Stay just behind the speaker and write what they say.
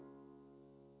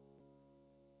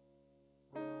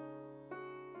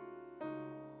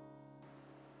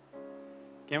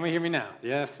Can we hear me now?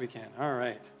 Yes, we can. All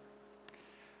right.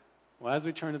 Well, as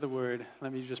we turn to the Word,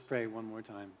 let me just pray one more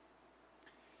time.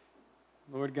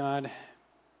 Lord God,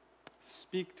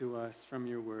 speak to us from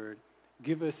your Word.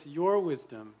 Give us your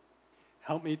wisdom.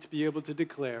 Help me to be able to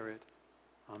declare it.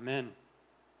 Amen.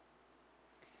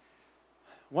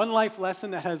 One life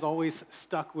lesson that has always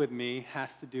stuck with me has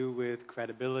to do with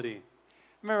credibility. I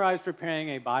remember I was preparing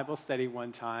a Bible study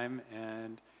one time,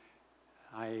 and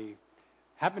I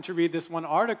happened to read this one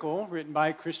article written by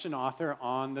a Christian author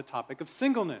on the topic of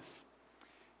singleness.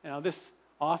 Now, this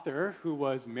author, who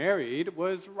was married,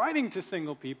 was writing to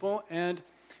single people and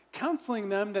counseling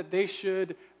them that they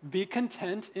should be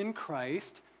content in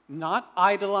Christ, not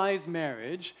idolize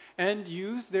marriage, and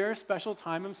use their special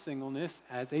time of singleness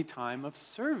as a time of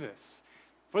service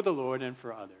for the Lord and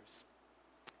for others.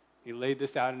 He laid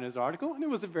this out in his article, and it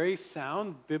was a very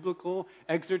sound biblical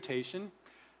exhortation.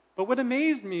 But what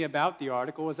amazed me about the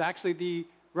article was actually the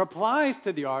replies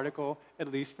to the article, at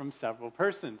least from several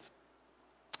persons.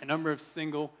 A number of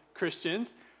single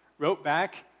Christians wrote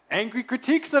back angry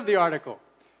critiques of the article.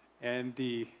 And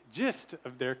the gist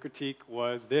of their critique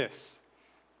was this: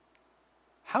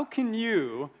 how can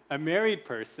you, a married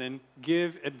person,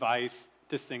 give advice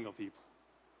to single people?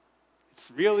 It's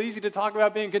real easy to talk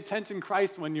about being content in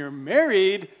Christ when you're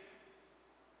married.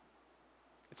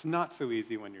 It's not so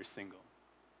easy when you're single.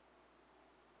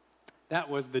 That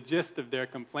was the gist of their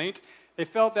complaint. They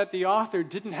felt that the author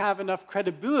didn't have enough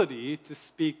credibility to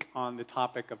speak on the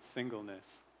topic of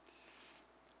singleness.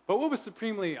 But what was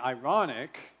supremely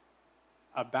ironic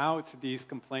about these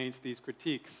complaints, these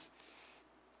critiques?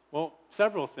 Well,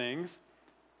 several things.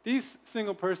 These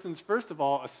single persons, first of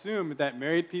all, assumed that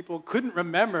married people couldn't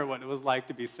remember what it was like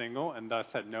to be single and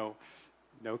thus had no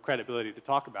credibility to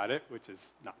talk about it, which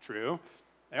is not true.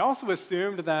 They also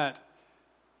assumed that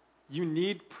you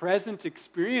need present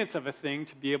experience of a thing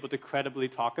to be able to credibly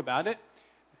talk about it.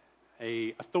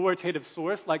 An authoritative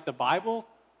source like the Bible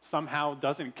somehow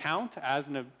doesn't count as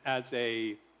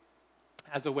a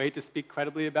way to speak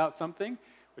credibly about something,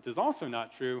 which is also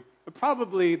not true. But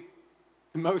probably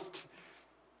the most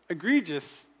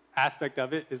egregious aspect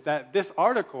of it is that this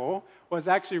article was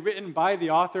actually written by the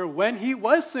author when he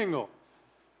was single.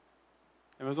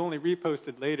 It was only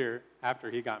reposted later after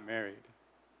he got married.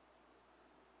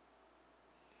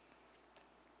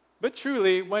 But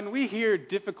truly, when we hear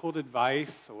difficult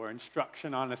advice or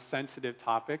instruction on a sensitive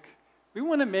topic, we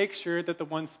want to make sure that the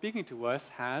one speaking to us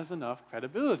has enough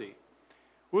credibility.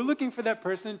 We're looking for that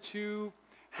person to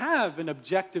have an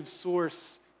objective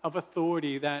source of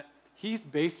authority that he's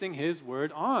basing his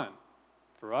word on.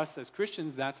 For us as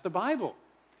Christians, that's the Bible.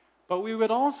 But we would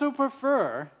also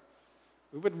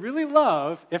we would really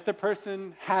love if the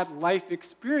person had life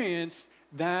experience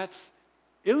that's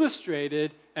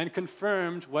illustrated and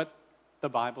confirmed what the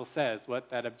Bible says,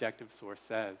 what that objective source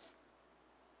says.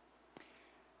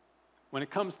 When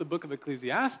it comes to the book of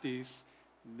Ecclesiastes,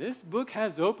 this book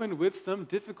has opened with some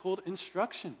difficult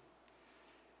instruction.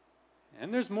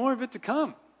 And there's more of it to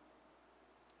come.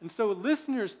 And so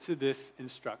listeners to this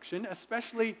instruction,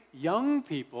 especially young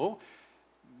people,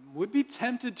 would be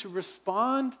tempted to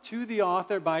respond to the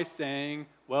author by saying,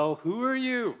 well, who are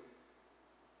you?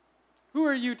 Who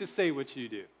are you to say what you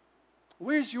do?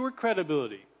 Where's your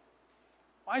credibility?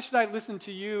 Why should I listen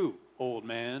to you, old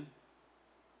man?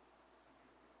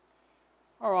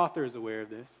 Our author is aware of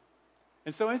this.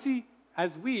 And so as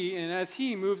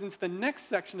he moves into the next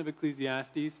section of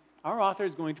Ecclesiastes, our author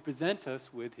is going to present us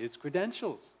with his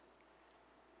credentials.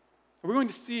 We're going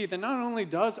to see that not only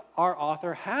does our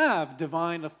author have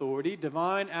divine authority,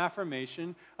 divine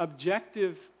affirmation,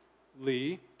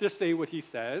 objectively to say what he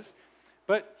says,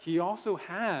 but he also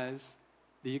has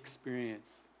the experience.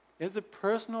 He has a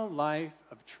personal life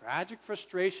of tragic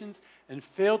frustrations and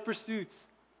failed pursuits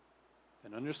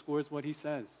that underscores what he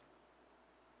says.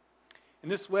 In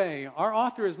this way, our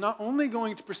author is not only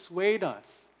going to persuade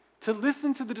us to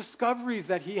listen to the discoveries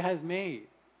that he has made,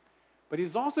 but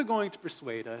he's also going to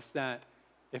persuade us that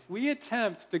if we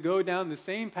attempt to go down the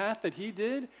same path that he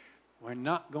did, we're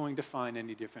not going to find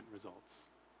any different results.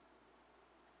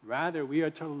 Rather, we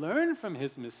are to learn from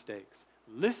his mistakes,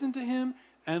 listen to him,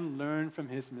 and learn from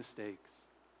his mistakes.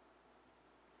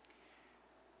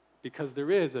 Because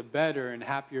there is a better and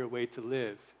happier way to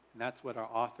live, and that's what our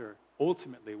author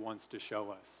ultimately wants to show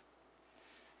us.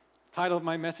 The title of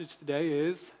my message today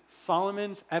is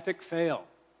Solomon's Epic Fail,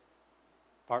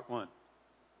 Part 1.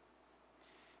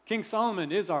 King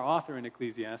Solomon is our author in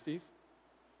Ecclesiastes.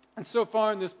 And so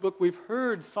far in this book, we've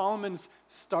heard Solomon's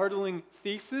startling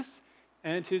thesis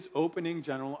and his opening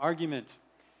general argument.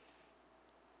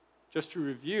 Just to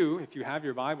review, if you have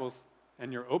your Bibles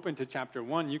and you're open to chapter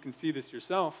 1, you can see this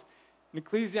yourself. In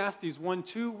Ecclesiastes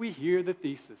 1:2, we hear the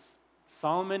thesis.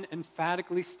 Solomon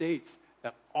emphatically states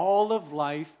that all of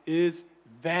life is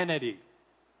vanity.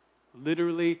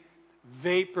 Literally,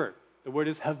 vapor. The word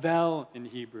is havel in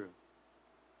Hebrew.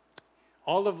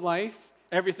 All of life,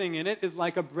 everything in it, is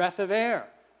like a breath of air,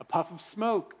 a puff of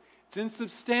smoke. It's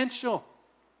insubstantial.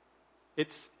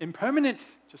 It's impermanent,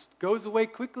 just goes away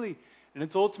quickly, and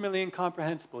it's ultimately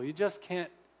incomprehensible. You just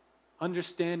can't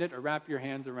understand it or wrap your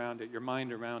hands around it, your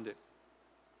mind around it.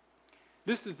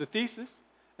 This is the thesis,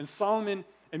 and Solomon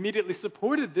immediately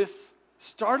supported this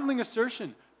startling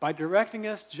assertion by directing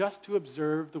us just to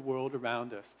observe the world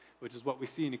around us, which is what we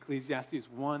see in Ecclesiastes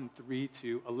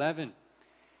 1:3-11.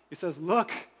 He says,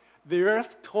 "Look, the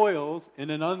earth toils in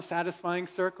an unsatisfying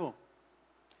circle.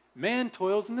 Man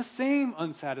toils in the same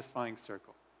unsatisfying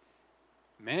circle.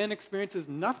 Man experiences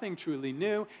nothing truly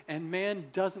new, and man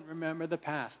doesn't remember the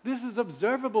past." This is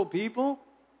observable, people.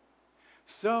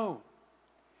 So,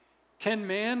 can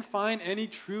man find any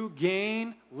true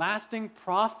gain, lasting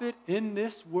profit in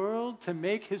this world to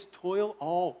make his toil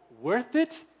all worth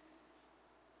it?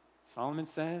 Solomon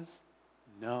says,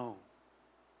 no.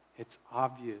 It's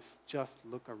obvious. Just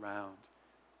look around.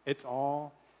 It's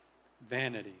all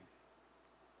vanity.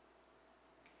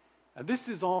 Now, this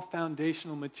is all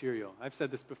foundational material. I've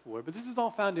said this before, but this is all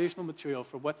foundational material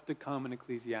for what's to come in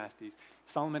Ecclesiastes.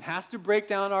 Solomon has to break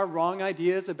down our wrong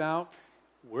ideas about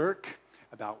work,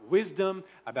 about wisdom,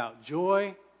 about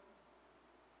joy,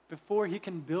 before he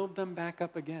can build them back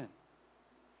up again.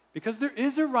 Because there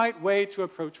is a right way to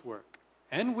approach work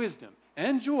and wisdom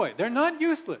and joy. They're not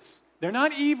useless. They're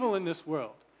not evil in this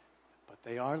world. But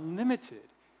they are limited.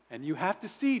 And you have to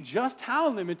see just how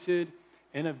limited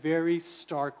in a very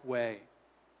stark way.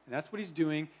 And that's what he's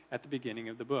doing at the beginning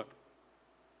of the book.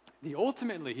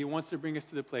 Ultimately, he wants to bring us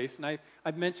to the place, and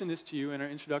I've mentioned this to you in our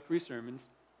introductory sermons,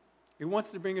 he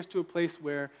wants to bring us to a place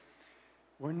where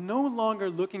we're no longer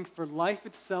looking for life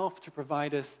itself to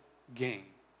provide us gain.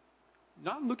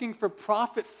 Not looking for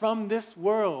profit from this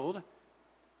world,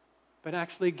 but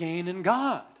actually gain in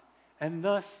God. And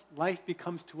thus, life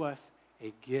becomes to us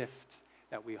a gift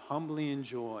that we humbly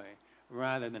enjoy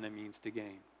rather than a means to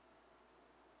gain.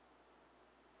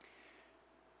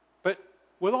 But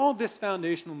with all this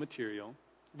foundational material,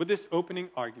 with this opening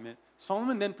argument,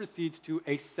 Solomon then proceeds to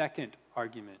a second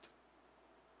argument.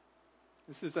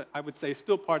 This is, I would say,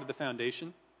 still part of the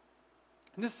foundation.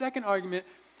 And this second argument,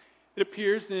 it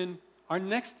appears in our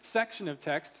next section of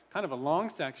text, kind of a long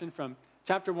section from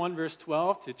chapter 1, verse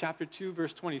 12 to chapter 2,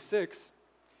 verse 26.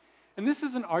 And this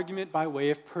is an argument by way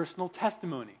of personal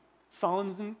testimony.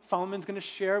 Solomon's going to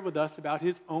share with us about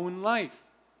his own life.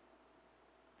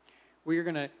 We are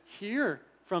going to hear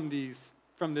from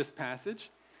this passage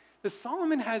that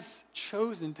Solomon has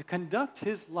chosen to conduct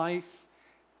his life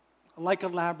like a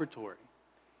laboratory.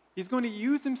 He's going to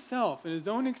use himself and his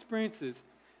own experiences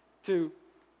to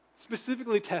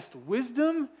specifically test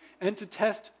wisdom and to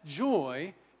test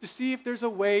joy to see if there's a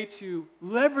way to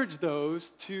leverage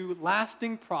those to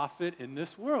lasting profit in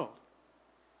this world.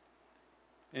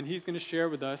 And he's going to share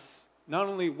with us not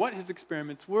only what his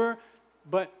experiments were,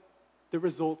 but the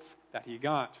results that he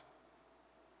got.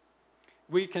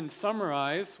 We can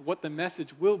summarize what the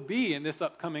message will be in this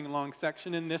upcoming long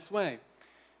section in this way.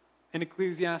 In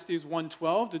Ecclesiastes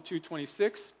 1:12 to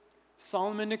 2:26,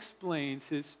 Solomon explains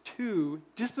his two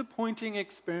disappointing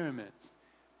experiments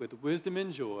with wisdom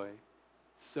and joy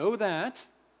so that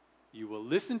you will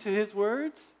listen to his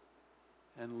words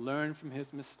and learn from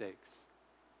his mistakes.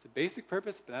 It's a basic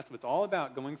purpose, but that's what it's all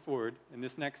about going forward in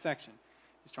this next section.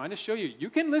 He's trying to show you, you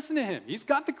can listen to him. He's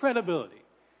got the credibility.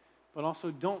 But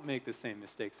also don't make the same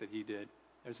mistakes that he did.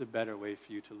 There's a better way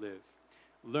for you to live.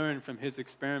 Learn from his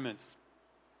experiments.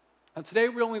 Now today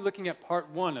we're only looking at part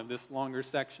 1 of this longer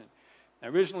section. Now,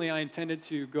 originally I intended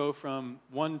to go from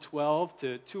 1:12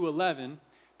 to 2:11,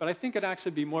 but I think it'd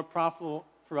actually be more profitable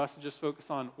for us to just focus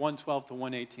on 1:12 to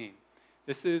 1:18.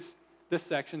 This is the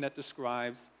section that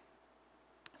describes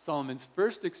Solomon's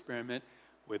first experiment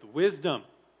with wisdom.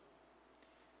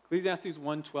 Ecclesiastes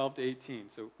 1:12 to 18.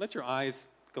 So let your eyes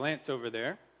glance over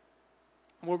there.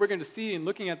 And what we're going to see in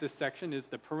looking at this section is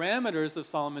the parameters of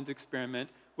Solomon's experiment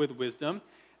with wisdom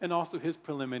and also his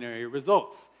preliminary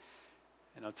results.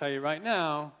 And I'll tell you right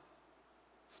now,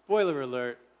 spoiler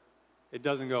alert, it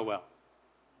doesn't go well.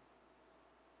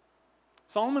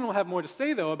 Solomon will have more to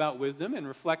say, though, about wisdom and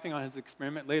reflecting on his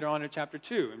experiment later on in chapter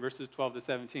 2, in verses 12 to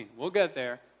 17. We'll get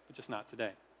there, but just not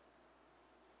today.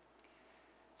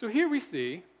 So here we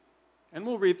see, and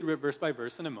we'll read through it verse by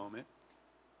verse in a moment.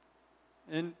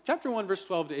 In chapter 1, verse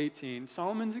 12 to 18,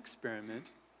 Solomon's experiment,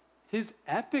 his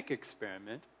epic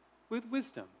experiment with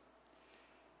wisdom.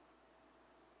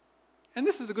 And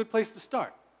this is a good place to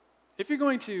start. If you're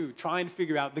going to try and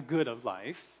figure out the good of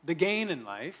life, the gain in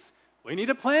life, well, you need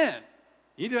a plan.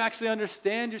 You need to actually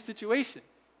understand your situation.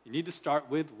 You need to start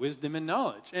with wisdom and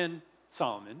knowledge. And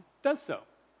Solomon does so,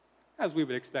 as we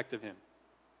would expect of him.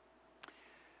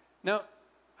 Now,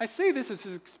 I say this as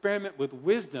his experiment with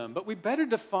wisdom, but we better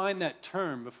define that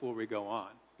term before we go on.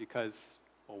 Because,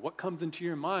 well, what comes into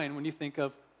your mind when you think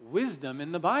of wisdom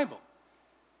in the Bible?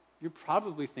 You're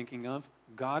probably thinking of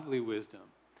godly wisdom.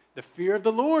 The fear of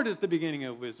the Lord is the beginning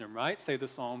of wisdom, right? Say the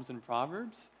Psalms and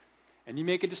Proverbs. And you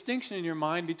make a distinction in your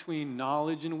mind between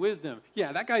knowledge and wisdom.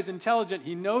 Yeah, that guy's intelligent.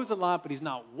 He knows a lot, but he's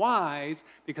not wise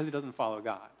because he doesn't follow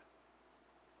God.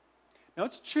 Now,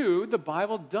 it's true, the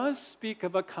Bible does speak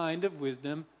of a kind of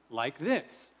wisdom like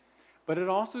this. But it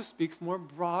also speaks more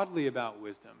broadly about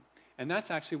wisdom. And that's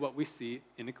actually what we see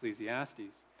in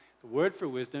Ecclesiastes. The word for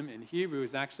wisdom in Hebrew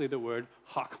is actually the word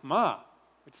chokmah,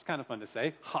 which is kind of fun to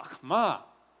say, chokmah.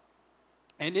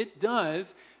 And it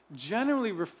does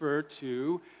generally refer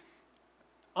to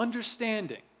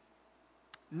understanding,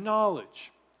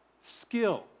 knowledge,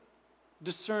 skill,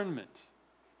 discernment.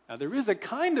 Now, there is a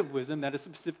kind of wisdom that is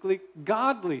specifically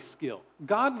godly skill,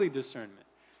 godly discernment.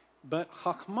 But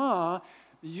chokmah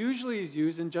usually is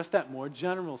used in just that more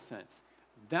general sense.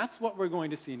 That's what we're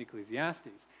going to see in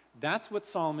Ecclesiastes. That's what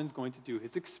Solomon's going to do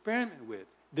his experiment with,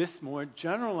 this more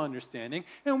general understanding,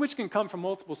 and which can come from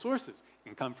multiple sources. It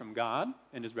can come from God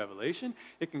and his revelation.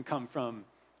 It can come from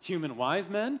human wise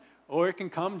men, or it can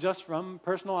come just from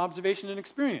personal observation and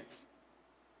experience.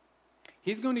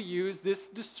 He's going to use this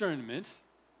discernment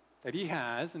that he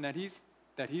has and that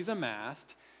he's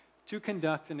amassed to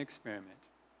conduct an experiment.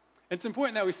 It's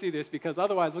important that we see this because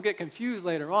otherwise we'll get confused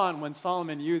later on when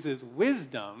Solomon uses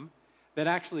wisdom that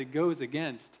actually goes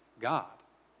against God.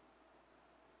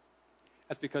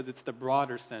 That's because it's the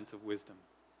broader sense of wisdom.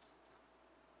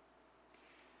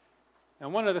 Now,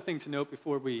 one other thing to note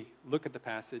before we look at the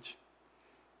passage,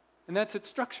 and that's its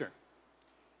structure.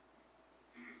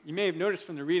 You may have noticed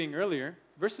from the reading earlier,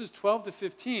 verses 12 to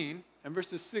 15 and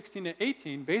verses 16 to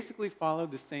 18 basically follow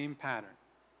the same pattern.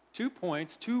 2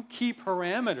 points, 2 key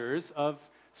parameters of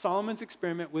Solomon's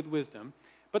experiment with wisdom,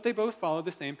 but they both follow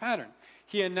the same pattern.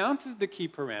 He announces the key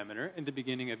parameter in the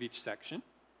beginning of each section.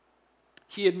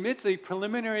 He admits a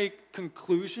preliminary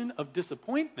conclusion of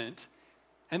disappointment,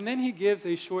 and then he gives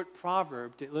a short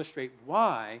proverb to illustrate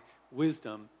why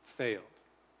wisdom failed.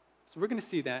 So we're going to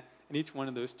see that in each one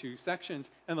of those 2 sections,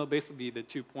 and they'll basically be the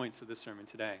 2 points of the sermon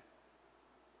today.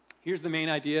 Here's the main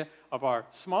idea of our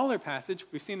smaller passage.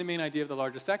 We've seen the main idea of the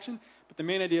larger section, but the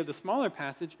main idea of the smaller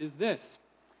passage is this.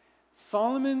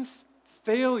 Solomon's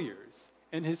failures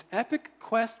in his epic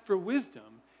quest for wisdom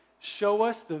show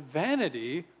us the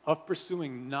vanity of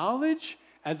pursuing knowledge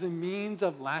as a means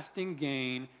of lasting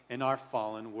gain in our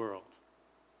fallen world.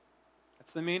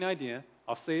 That's the main idea.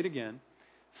 I'll say it again.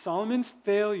 Solomon's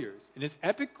failures in his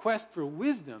epic quest for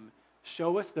wisdom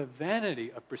show us the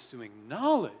vanity of pursuing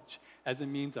knowledge as a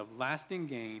means of lasting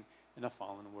gain in a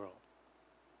fallen world.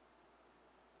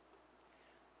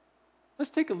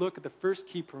 Let's take a look at the first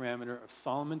key parameter of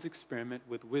Solomon's experiment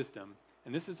with wisdom,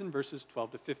 and this is in verses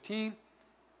 12 to 15.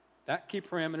 That key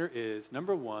parameter is,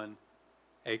 number 1,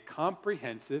 a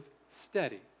comprehensive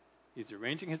study. He's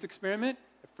arranging his experiment.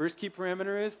 The first key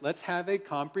parameter is, let's have a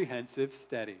comprehensive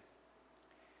study.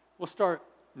 We'll start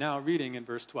now reading in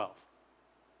verse 12.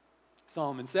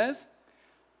 Solomon says,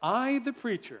 I, the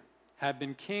preacher, have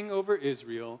been king over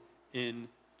Israel in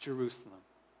Jerusalem.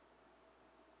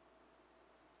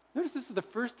 Notice this is the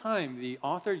first time the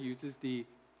author uses the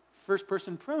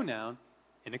first-person pronoun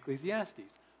in Ecclesiastes.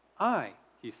 I,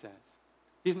 he says.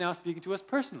 He's now speaking to us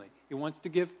personally. He wants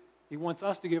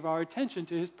us to give our attention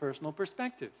to his personal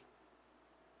perspective.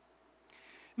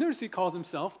 Notice he calls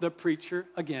himself the preacher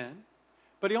again,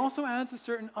 but he also adds a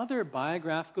certain other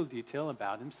biographical detail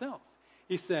about himself.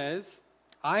 He says,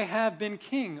 I have been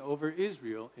king over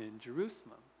Israel in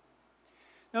Jerusalem.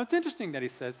 Now, it's interesting that he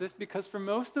says this because for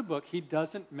most of the book, he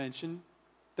doesn't mention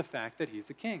the fact that he's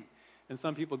a king. And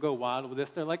some people go wild with this.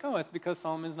 They're like, oh, it's because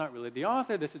Solomon's not really the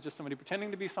author. This is just somebody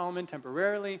pretending to be Solomon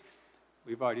temporarily.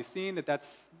 We've already seen that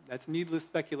that's needless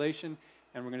speculation,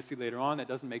 and we're going to see later on that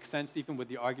doesn't make sense even with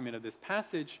the argument of this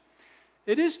passage.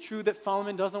 It is true that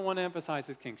Solomon doesn't want to emphasize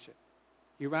his kingship.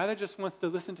 He rather just wants to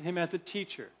listen to him as a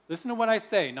teacher. Listen to what I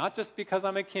say, not just because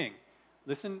I'm a king.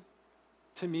 Listen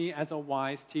to me as a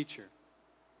wise teacher.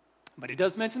 But he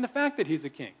does mention the fact that he's a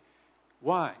king.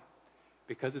 Why?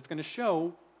 Because it's going to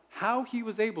show how he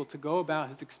was able to go about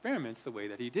his experiments the way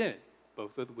that he did,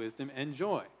 both with wisdom and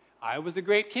joy. I was a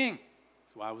great king.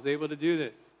 So I was able to do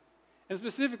this. And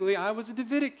specifically, I was a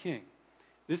Davidic king.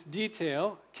 This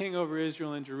detail, king over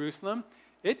Israel and Jerusalem,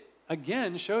 it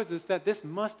again shows us that this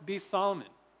must be Solomon,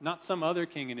 not some other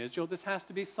king in Israel. This has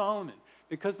to be Solomon,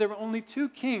 because there were only two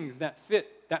kings that fit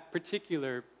that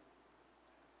particular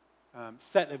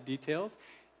set of details.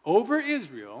 Over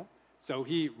Israel, so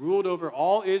he ruled over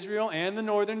all Israel and the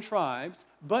northern tribes,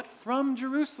 but from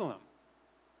Jerusalem.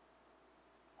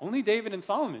 Only David and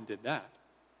Solomon did that.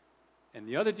 And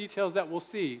the other details that we'll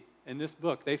see in this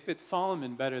book, they fit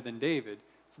Solomon better than David.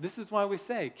 So this is why we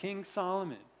say King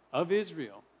Solomon of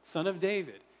Israel, son of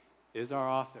David, is our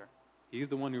author. He's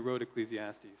the one who wrote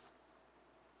Ecclesiastes.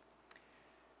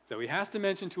 So he has to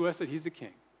mention to us that he's a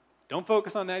king. Don't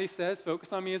focus on that, he says.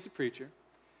 Focus on me as a preacher.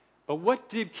 But what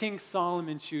did King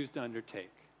Solomon choose to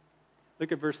undertake?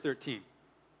 Look at verse 13.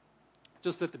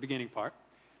 Just at the beginning part.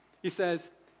 He says,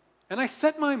 "And I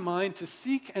set my mind to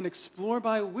seek and explore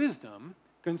by wisdom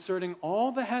concerning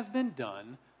all that has been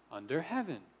done under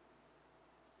heaven."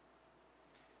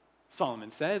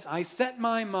 Solomon says, I set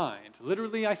my mind,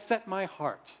 literally I set my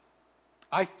heart.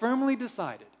 I firmly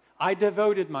decided, I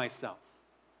devoted myself.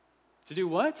 To do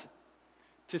what?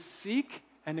 To seek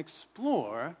and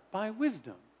explore by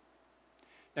wisdom.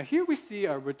 Now here we see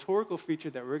a rhetorical feature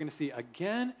that we're going to see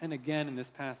again and again in this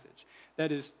passage.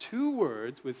 That is two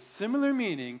words with similar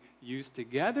meaning used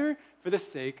together for the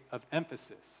sake of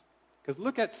emphasis. Because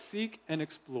look at seek and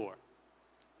explore.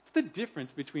 What's the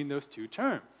difference between those two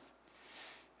terms?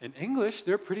 In English,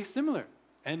 they're pretty similar,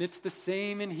 and it's the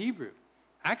same in Hebrew.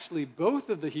 Actually, both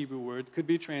of the Hebrew words could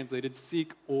be translated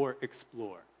seek or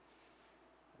explore.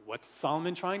 What's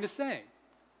Solomon trying to say?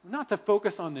 Not to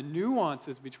focus on the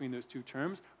nuances between those two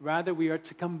terms, rather we are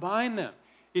to combine them.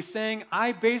 He's saying,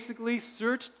 I basically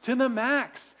searched to the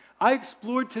max. I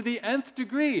explored to the nth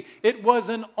degree. It was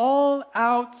an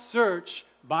all-out search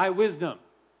by wisdom.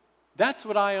 That's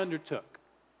what I undertook.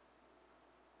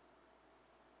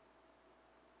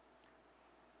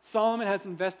 Solomon has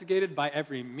investigated by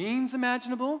every means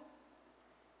imaginable,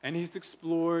 and he's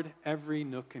explored every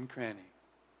nook and cranny.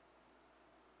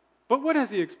 But what has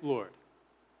he explored?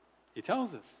 He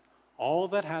tells us, all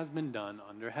that has been done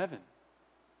under heaven.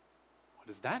 What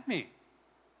does that mean?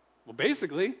 Well,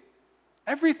 basically,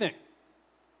 everything.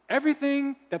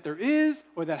 Everything that there is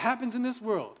or that happens in this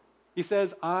world. He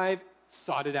says, I've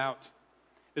sought it out.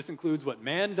 This includes what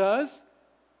man does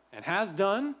and has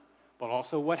done, but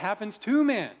also what happens to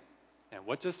man and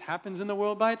what just happens in the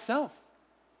world by itself.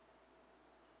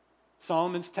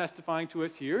 Solomon's testifying to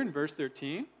us here in verse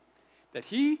 13 that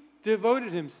he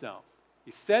devoted himself.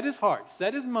 He set his heart,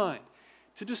 set his mind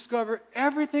to discover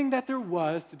everything that there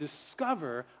was to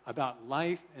discover about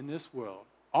life in this world.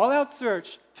 All out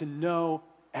search to know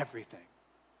everything.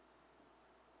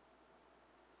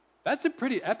 That's a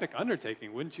pretty epic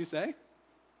undertaking, wouldn't you say?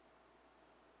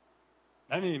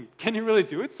 I mean, can you really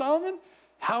do it, Solomon?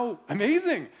 How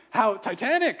amazing, how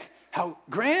titanic, how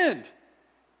grand.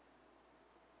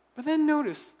 But then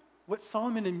notice what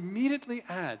Solomon immediately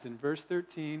adds in verse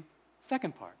 13,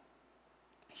 second part.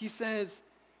 He says,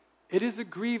 it is a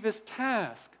grievous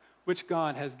task which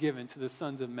God has given to the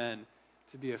sons of men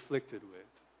to be afflicted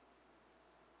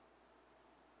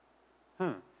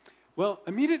with. Well,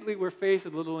 immediately we're faced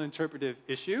with a little interpretive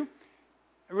issue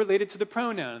related to the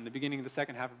pronoun in the beginning of the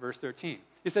second half of verse 13.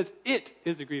 It says, it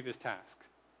is a grievous task.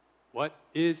 What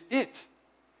is it?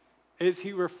 Is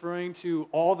he referring to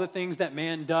all the things that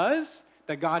man does,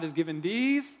 that God has given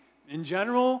these in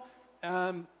general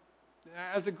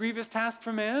as a grievous task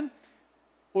for man?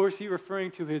 Or is he referring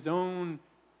to his own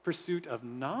pursuit of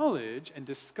knowledge and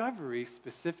discovery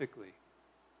specifically?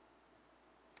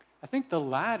 I think the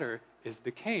latter is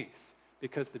the case,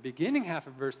 because the beginning half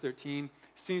of verse 13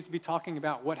 seems to be talking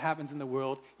about what happens in the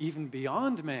world even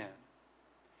beyond man.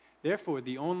 Therefore,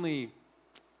 the only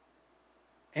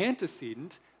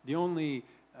antecedent, the only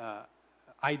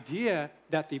idea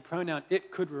that the pronoun it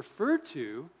could refer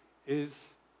to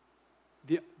is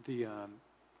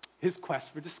his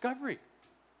quest for discovery.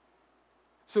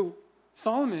 So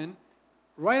Solomon,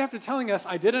 right after telling us,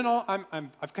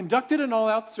 I've conducted an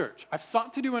all-out search. I've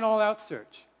sought to do an all-out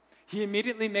search. He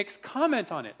immediately makes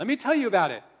comment on it. Let me tell you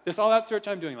about it. This all-out search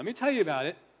I'm doing. Let me tell you about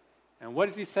it. And what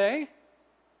does he say?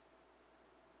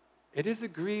 It is a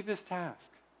grievous task.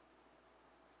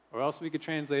 Or else we could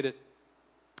translate it,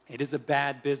 it is a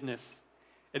bad business.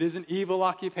 It is an evil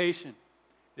occupation.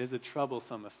 It is a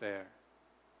troublesome affair.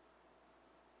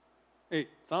 Hey,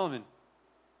 Solomon,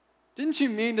 didn't you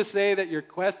mean to say that your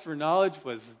quest for knowledge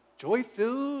was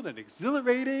joy-filled and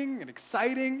exhilarating and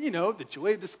exciting? You know, the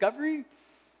joy of discovery?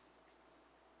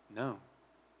 No.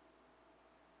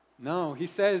 No, he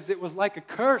says it was like a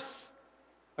curse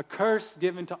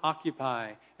given to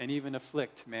occupy and even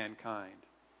afflict mankind.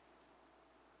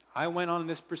 I went on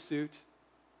this pursuit.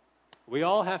 We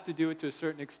all have to do it to a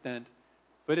certain extent,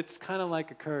 but it's kind of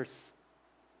like a curse.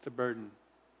 It's a burden.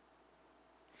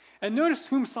 And notice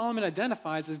whom Solomon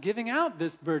identifies as giving out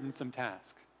this burdensome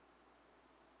task.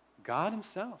 God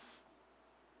himself.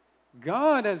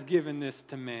 God has given this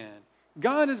to man.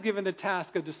 God has given the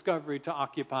task of discovery to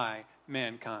occupy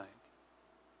mankind.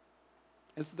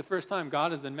 This is the first time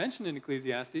God has been mentioned in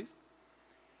Ecclesiastes.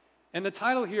 And the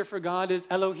title here for God is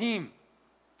Elohim,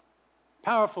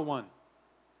 powerful one.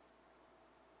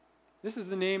 This is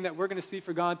the name that we're going to see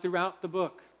for God throughout the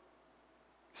book.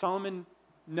 Solomon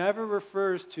never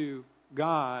refers to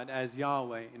God as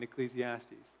Yahweh in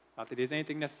Ecclesiastes. Not that he has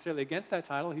anything necessarily against that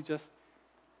title, he just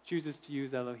chooses to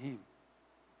use Elohim.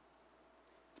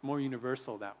 It's more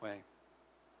universal that way.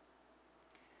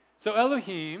 So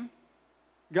Elohim,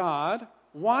 God,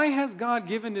 why has God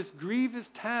given this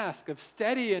grievous task of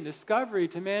study and discovery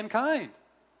to mankind?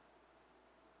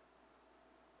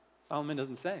 Solomon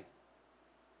doesn't say.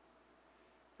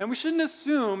 And we shouldn't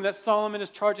assume that Solomon is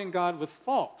charging God with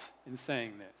fault in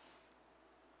saying this.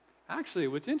 Actually,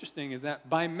 what's interesting is that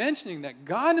by mentioning that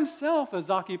God himself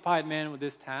has occupied man with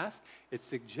this task, it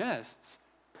suggests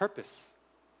purpose.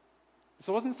 This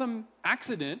wasn't some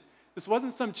accident. This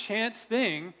wasn't some chance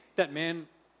thing that man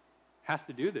has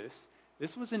to do this.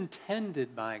 This was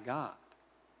intended by God,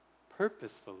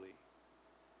 purposefully.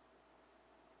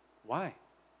 Why?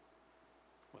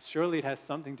 Well, surely it has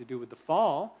something to do with the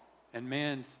fall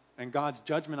and God's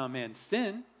judgment on man's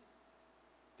sin,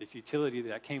 the futility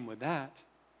that came with that.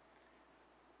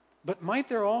 But might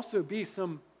there also be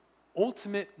some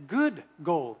ultimate good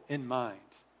goal in mind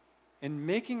in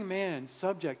making man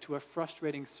subject to a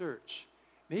frustrating search?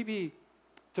 Maybe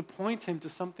to point him to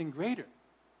something greater.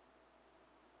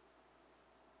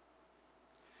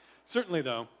 Certainly,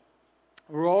 though,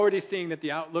 we're already seeing that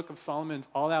the outlook of Solomon's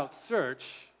all-out search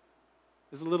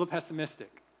is a little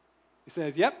pessimistic. He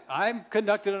says, yep, I've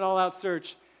conducted an all-out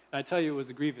search, and I tell you it was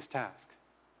a grievous task.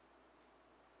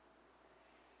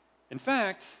 In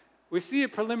fact, we see a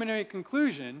preliminary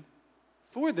conclusion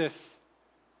for this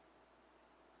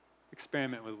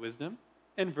experiment with wisdom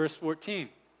in verse 14.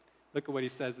 Look at what he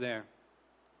says there.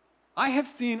 I have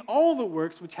seen all the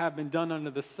works which have been done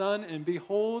under the sun, and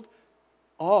behold,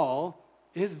 all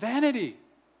is vanity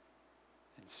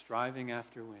and striving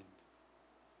after wind.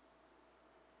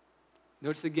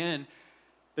 Notice again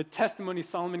the testimony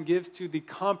Solomon gives to the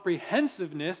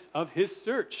comprehensiveness of his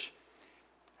search.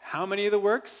 How many of the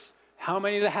works, how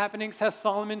many of the happenings has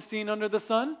Solomon seen under the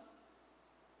sun?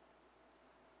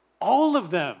 All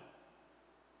of them.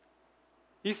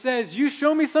 He says, you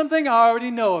show me something, I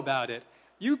already know about it.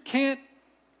 You can't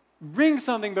bring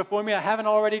something before me I haven't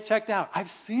already checked out. I've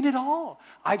seen it all.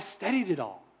 I've studied it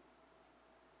all.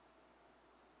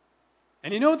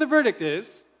 And you know what the verdict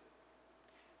is?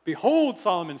 Behold,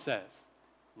 Solomon says,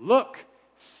 look,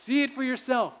 see it for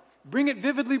yourself. Bring it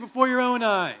vividly before your own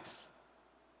eyes.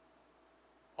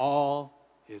 All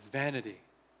is vanity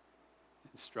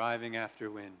and striving after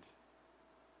wind.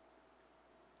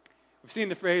 We've seen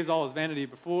the phrase all is vanity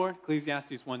before,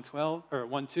 Ecclesiastes 1:12 or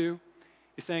 1:2.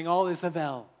 He's saying all is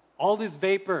havel, all is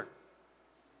vapor.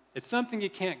 It's something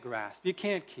you can't grasp, you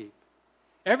can't keep.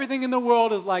 Everything in the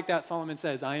world is like that, Solomon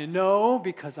says. I know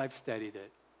because I've studied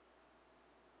it.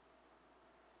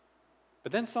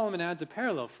 But then Solomon adds a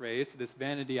parallel phrase to this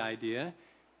vanity idea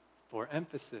for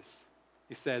emphasis.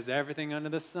 He says everything under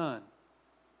the sun,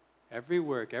 every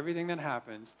work, everything that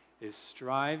happens is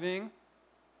striving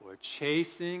or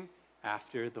chasing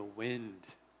after the wind.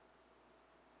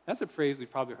 That's a phrase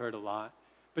we've probably heard a lot.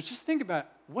 But just think about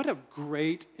what a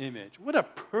great image, what a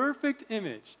perfect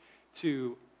image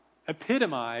to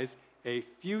epitomize a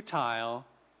futile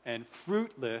and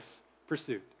fruitless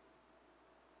pursuit.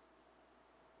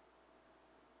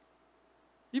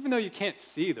 Even though you can't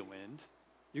see the wind,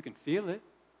 you can feel it.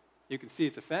 You can see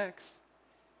its effects.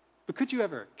 But could you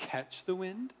ever catch the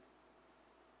wind?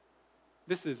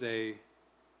 This is a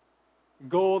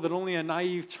goal that only a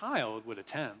naive child would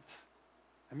attempt.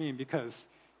 I mean, because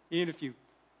even if you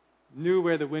knew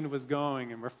where the wind was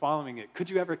going and were following it, could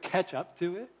you ever catch up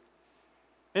to it?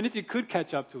 And if you could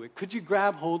catch up to it, could you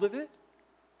grab hold of it?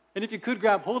 And if you could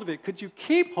grab hold of it, could you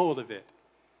keep hold of it?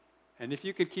 And if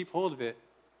you could keep hold of it,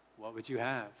 what would you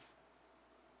have?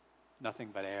 Nothing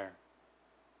but air.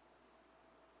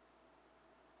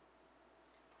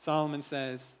 Solomon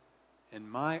says, in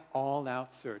my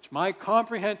all-out search, my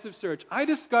comprehensive search, I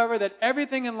discover that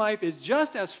everything in life is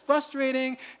just as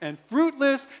frustrating and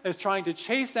fruitless as trying to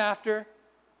chase after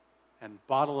and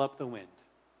bottle up the wind.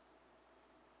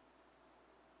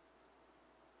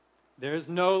 There is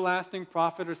no lasting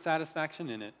profit or satisfaction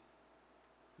in it,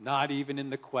 not even in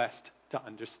the quest to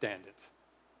understand it.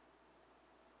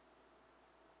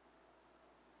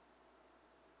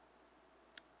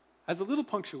 As a little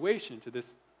punctuation to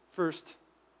this first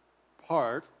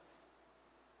part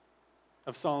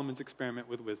of Solomon's experiment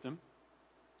with wisdom,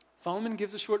 Solomon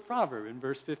gives a short proverb in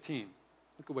verse 15.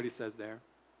 Look at what he says there.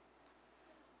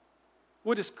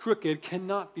 What is crooked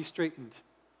cannot be straightened,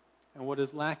 and what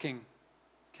is lacking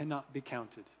cannot be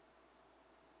counted.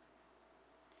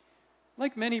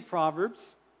 Like many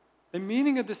proverbs, the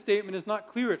meaning of the statement is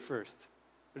not clear at first,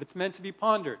 but it's meant to be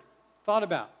pondered, thought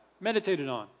about, meditated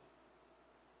on.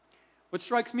 What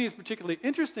strikes me as particularly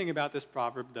interesting about this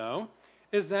proverb, though,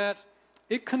 is that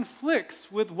it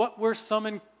conflicts with what were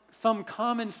some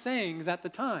common sayings at the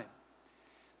time.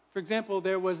 For example,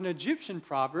 there was an Egyptian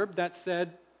proverb that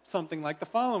said something like the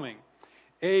following: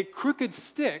 a crooked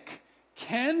stick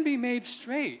can be made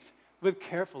straight with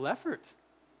careful effort.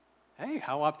 Hey,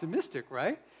 how optimistic,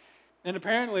 right? And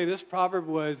apparently this proverb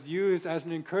was used as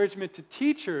an encouragement to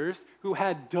teachers who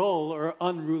had dull or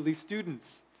unruly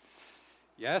students.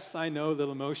 Yes, I know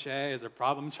little Moshe is a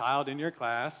problem child in your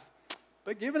class,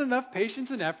 but given enough patience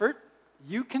and effort,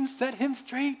 you can set him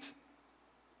straight.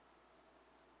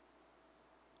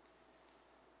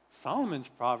 Solomon's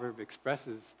proverb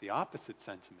expresses the opposite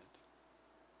sentiment.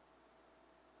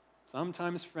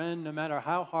 Sometimes, friend, no matter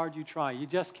how hard you try, you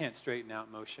just can't straighten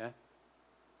out Moshe.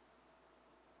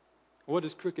 What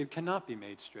is crooked cannot be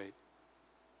made straight.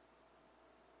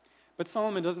 But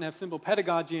Solomon doesn't have simple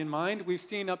pedagogy in mind. We've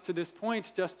seen up to this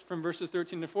point, just from verses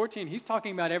 13 to 14, he's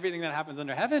talking about everything that happens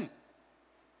under heaven.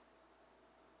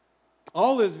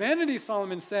 All is vanity,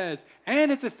 Solomon says,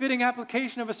 and it's a fitting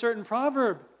application of a certain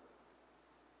proverb.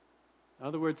 In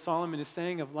other words, Solomon is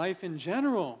saying of life in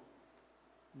general,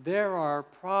 there are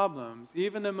problems,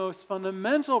 even the most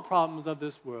fundamental problems of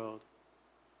this world,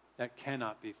 that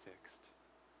cannot be fixed,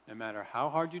 no matter how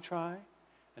hard you try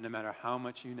and no matter how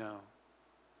much you know.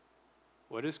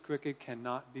 What is crooked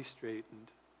cannot be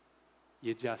straightened.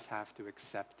 You just have to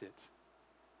accept it.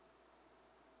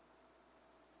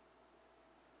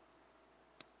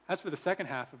 As for the second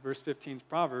half of verse 15's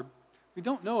proverb, we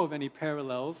don't know of any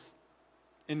parallels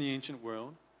in the ancient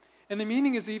world. And the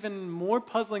meaning is even more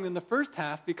puzzling than the first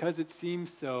half because it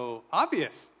seems so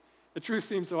obvious. The truth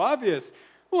seems so obvious.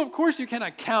 Well, of course you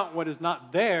cannot count what is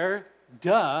not there.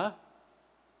 Duh.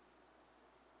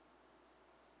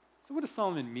 So what does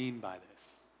Solomon mean by this?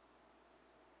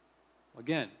 Well,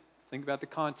 again, think about the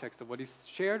context of what he's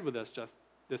shared with us just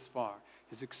this far.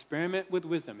 His experiment with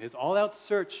wisdom, his all-out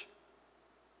search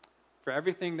for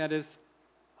everything that is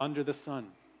under the sun.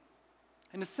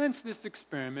 In a sense, this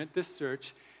experiment, this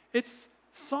search, it's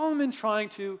Solomon trying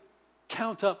to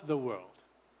count up the world,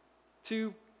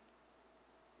 to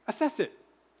assess it,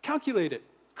 calculate it,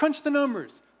 crunch the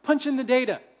numbers, punch in the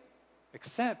data.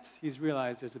 Except he's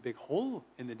realized there's a big hole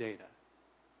in the data.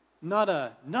 Not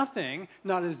a nothing,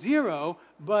 not a zero,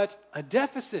 but a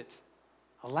deficit,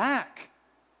 a lack,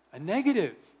 a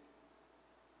negative.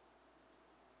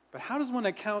 But how does one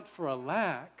account for a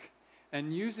lack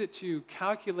and use it to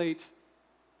calculate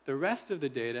the rest of the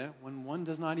data when one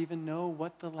does not even know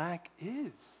what the lack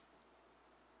is?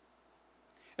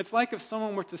 It's like if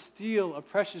someone were to steal a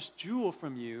precious jewel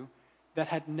from you that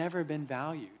had never been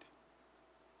valued.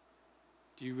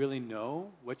 Do you really know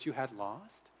what you had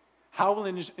lost? How will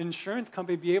an insurance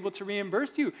company be able to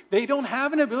reimburse you? They don't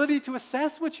have an ability to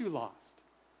assess what you lost.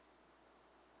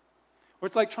 Or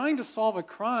it's like trying to solve a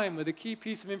crime with a key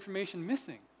piece of information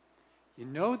missing. You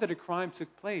know that a crime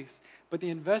took place, but the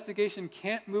investigation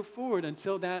can't move forward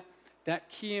until that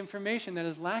key information that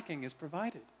is lacking is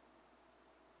provided.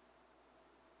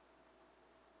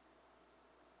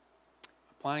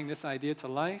 Applying this idea to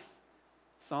life,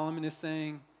 Solomon is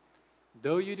saying,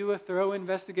 though you do a thorough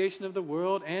investigation of the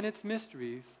world and its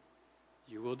mysteries,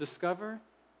 you will discover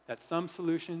that some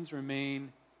solutions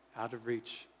remain out of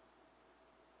reach.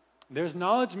 There's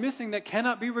knowledge missing that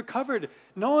cannot be recovered,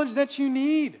 knowledge that you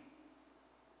need.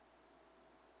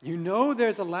 You know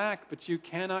there's a lack, but you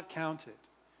cannot count it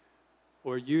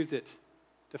or use it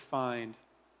to find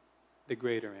the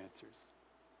greater answers.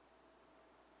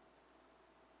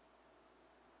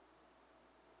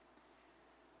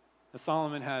 Now,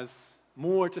 Solomon has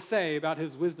more to say about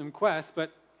his wisdom quest,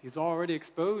 but he's already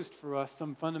exposed for us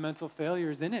some fundamental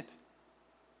failures in it.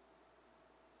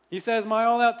 He says, my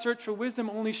all-out search for wisdom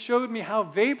only showed me how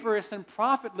vaporous and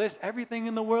profitless everything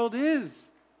in the world is.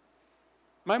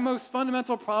 My most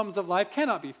fundamental problems of life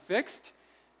cannot be fixed,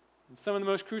 and some of the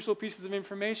most crucial pieces of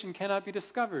information cannot be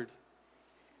discovered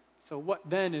So what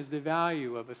then is the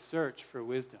value of a search for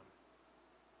wisdom?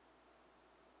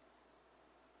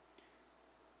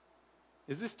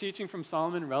 Is this teaching from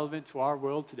Solomon relevant to our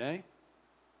world today?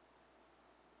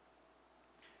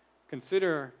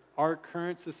 Consider our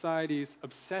current society's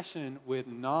obsession with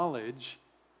knowledge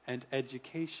and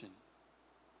education.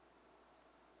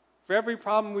 For every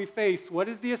problem we face, what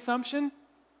is the assumption?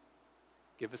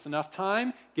 Give us enough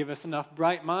time, give us enough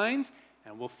bright minds,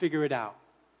 and we'll figure it out.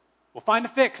 We'll find a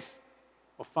fix.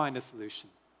 We'll find a solution.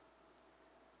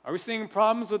 Are we seeing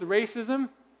problems with racism,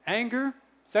 anger,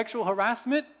 sexual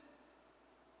harassment?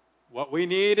 What we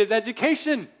need is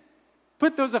education.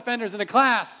 Put those offenders in a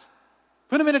class.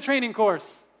 Put them in a training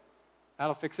course.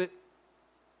 That'll fix it.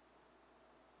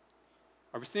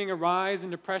 Are we seeing a rise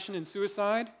in depression and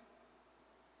suicide?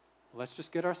 Well, let's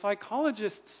just get our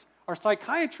psychologists, our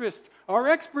psychiatrists, our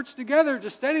experts together to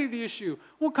study the issue.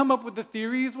 We'll come up with the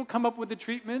theories. We'll come up with the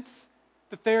treatments,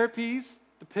 the therapies,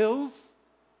 the pills.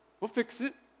 We'll fix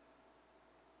it.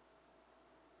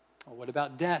 Well, what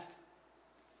about death?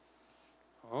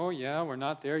 Oh, yeah, we're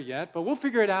not there yet, but we'll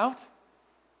figure it out.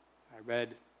 I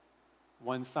read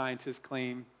one scientist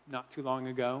claim not too long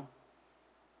ago.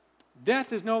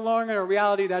 Death is no longer a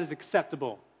reality that is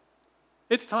acceptable.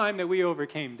 It's time that we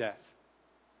overcame death.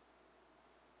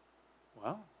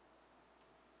 Well,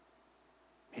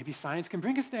 maybe science can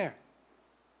bring us there.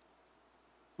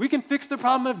 We can fix the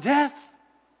problem of death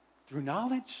through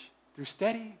knowledge, through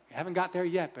study. We haven't got there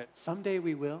yet, but someday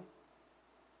we will.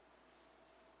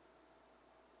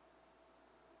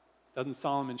 Doesn't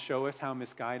Solomon show us how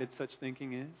misguided such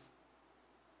thinking is?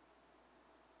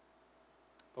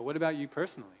 But what about you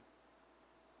personally?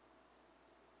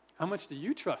 How much do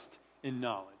you trust in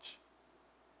knowledge?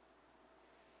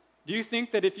 Do you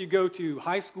think that if you go to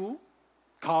high school,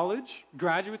 college,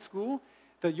 graduate school,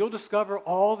 that you'll discover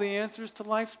all the answers to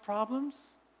life's problems?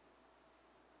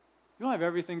 You'll have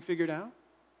everything figured out?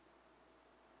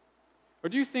 Or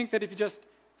do you think that if you just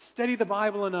study the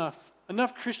Bible enough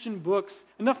Christian books,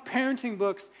 enough parenting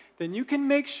books, then you can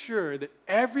make sure that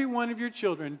every one of your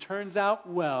children turns out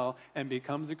well and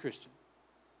becomes a Christian?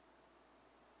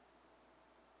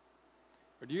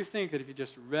 Or do you think that if you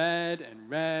just read and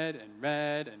read and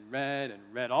read and read and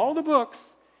read all the books,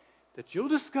 that you'll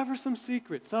discover some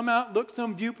secret, some outlook,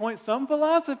 some viewpoint, some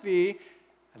philosophy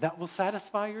that will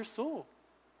satisfy your soul?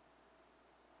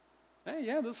 Hey,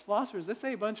 yeah, those philosophers, they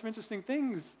say a bunch of interesting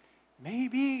things.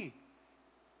 Maybe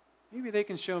they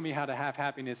can show me how to have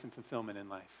happiness and fulfillment in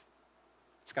life.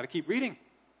 Just got to keep reading.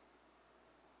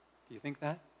 Do you think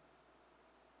that?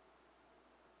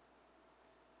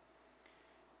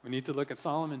 We need to look at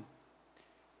Solomon.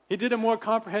 He did a more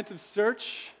comprehensive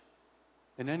search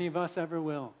than any of us ever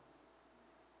will.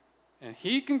 And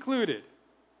he concluded,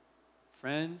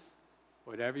 friends,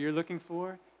 whatever you're looking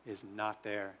for is not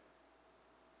there.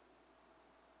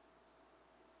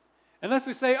 Unless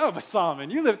we say, oh, but Solomon,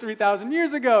 you lived 3,000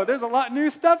 years ago. There's a lot new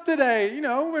stuff today.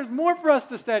 There's more for us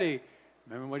to study.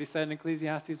 Remember what he said in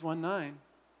Ecclesiastes 1:9.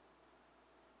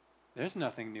 There's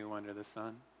nothing new under the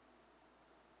sun.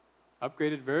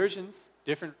 Upgraded versions,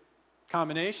 different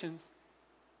combinations,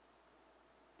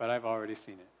 but I've already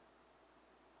seen it.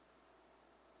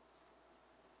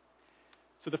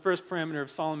 So the first parameter of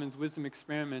Solomon's wisdom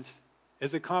experiment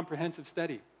is a comprehensive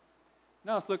study.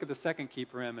 Now let's look at the second key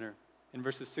parameter in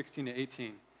verses 16 to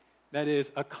 18. That is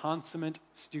a consummate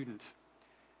student.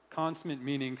 Consummate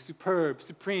meaning superb,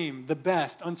 supreme, the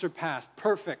best, unsurpassed,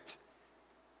 perfect.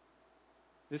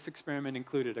 This experiment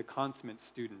included a consummate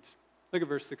student. Look at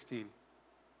verse 16.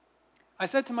 I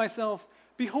said to myself,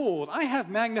 behold, I have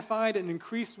magnified and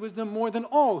increased wisdom more than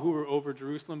all who were over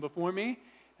Jerusalem before me,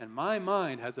 and my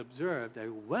mind has observed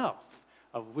a wealth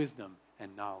of wisdom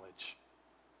and knowledge.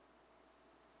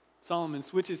 Solomon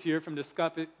switches here from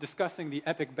discussing the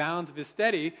epic bounds of his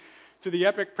study to the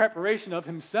epic preparation of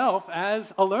himself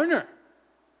as a learner.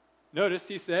 Notice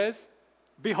he says,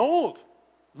 behold,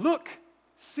 look,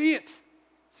 see it.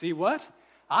 See what?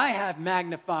 I have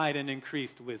magnified and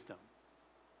increased wisdom.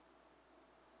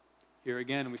 Here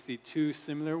again, we see two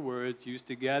similar words used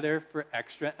together for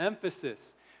extra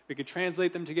emphasis. We could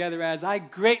translate them together as, I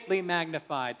greatly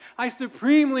magnified, I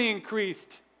supremely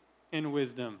increased in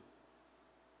wisdom.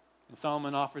 And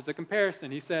Solomon offers a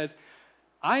comparison. He says,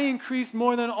 I increased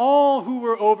more than all who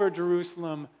were over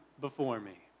Jerusalem before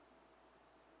me.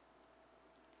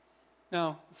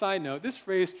 Now, side note, this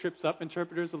phrase trips up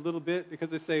interpreters a little bit because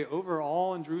they say, over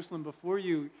all in Jerusalem before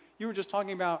you. You were just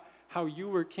talking about how you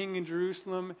were king in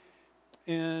Jerusalem,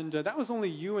 and that was only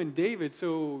you and David.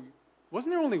 So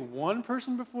wasn't there only one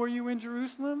person before you in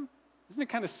Jerusalem? Isn't it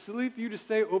kind of silly for you to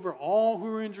say, over all who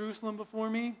were in Jerusalem before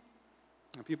me?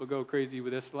 And people go crazy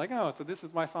with this, like, oh, so this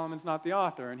is why Solomon's not the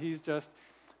author, and he's just,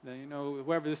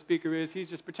 whoever the speaker is, he's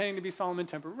just pretending to be Solomon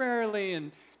temporarily,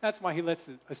 and that's why he lets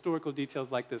the historical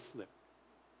details like this slip.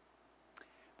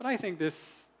 But I think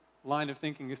this line of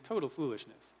thinking is total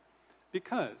foolishness,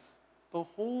 because the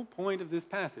whole point of this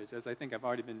passage, as I think I've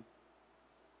already been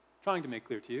trying to make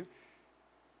clear to you,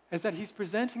 is that he's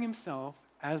presenting himself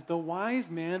as the wise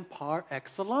man par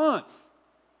excellence,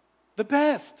 the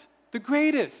best, the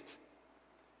greatest.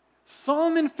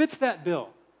 Solomon fits that bill.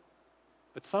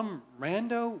 But some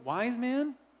rando wise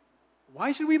man,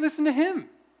 why should we listen to him?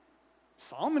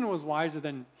 Solomon was wiser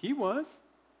than he was.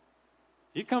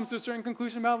 He comes to a certain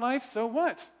conclusion about life, so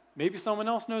what? Maybe someone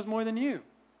else knows more than you.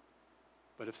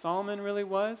 But if Solomon really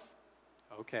was,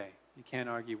 okay, you can't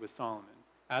argue with Solomon,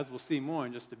 as we'll see more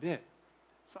in just a bit.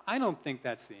 So I don't think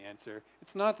that's the answer.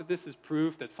 It's not that this is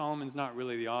proof that Solomon's not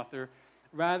really the author.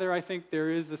 Rather, I think there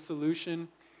is a solution.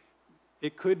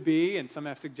 It could be, and some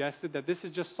have suggested, that this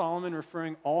is just Solomon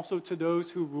referring also to those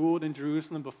who ruled in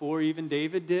Jerusalem before even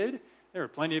David did. There were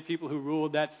plenty of people who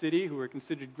ruled that city who were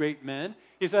considered great men.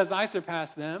 He says, I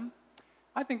surpass them.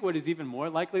 I think what is even more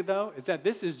likely, though, is that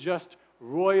this is just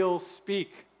royal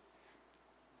speak.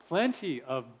 Plenty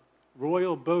of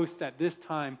royal boasts at this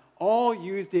time all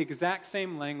use the exact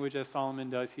same language as Solomon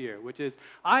does here, which is,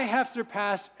 I have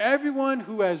surpassed everyone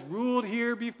who has ruled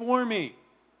here before me.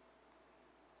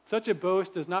 Such a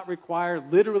boast does not require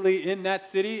literally in that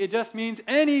city. It just means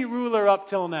any ruler up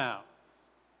till now.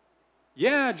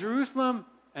 Yeah, Jerusalem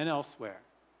and elsewhere.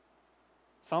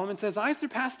 Solomon says, I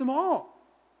surpass them all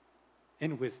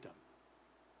in wisdom.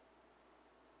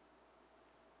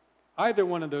 Either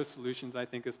one of those solutions, I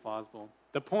think, is plausible.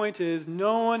 The point is,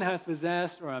 no one has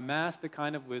possessed or amassed the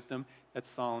kind of wisdom that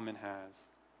Solomon has.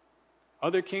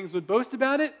 Other kings would boast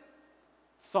about it.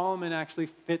 Solomon actually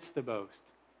fits the boast.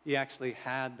 He actually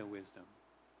had the wisdom.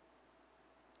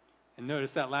 And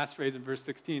notice that last phrase in verse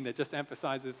 16 that just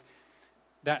emphasizes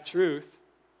that truth.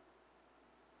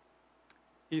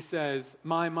 He says,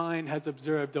 my mind has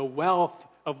observed a wealth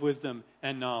of wisdom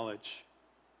and knowledge.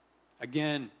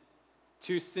 Again,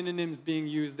 two synonyms being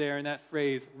used there in that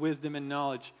phrase, wisdom and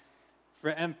knowledge, for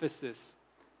emphasis.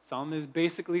 Solomon is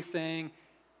basically saying,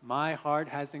 my heart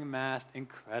has amassed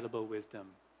incredible wisdom.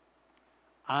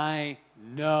 I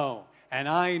know, and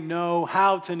I know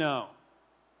how to know.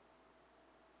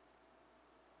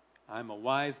 I'm a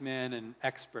wise man and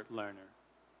expert learner.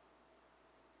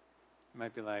 You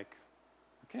might be like,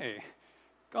 okay,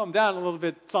 calm down a little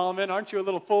bit, Solomon. Aren't you a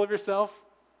little full of yourself?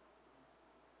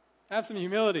 Have some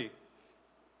humility.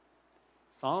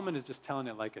 Solomon is just telling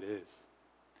it like it is.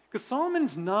 Because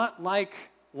Solomon's not like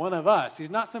one of us. He's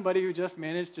not somebody who just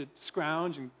managed to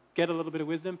scrounge and get a little bit of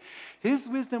wisdom. His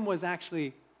wisdom was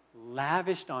actually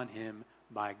lavished on him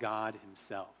by God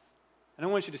himself. And I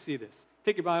want you to see this.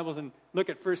 Take your Bibles and look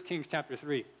at 1 Kings chapter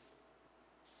 3.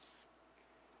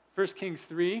 1 Kings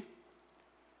 3.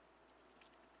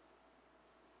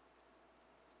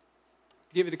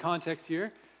 To give you the context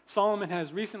here, Solomon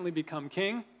has recently become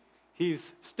king.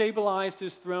 He's stabilized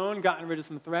his throne, gotten rid of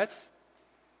some threats.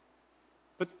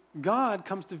 But God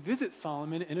comes to visit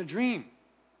Solomon in a dream.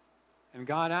 And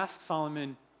God asks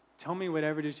Solomon, tell me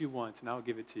whatever it is you want, and I'll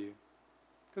give it to you.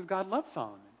 Because God loves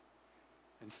Solomon.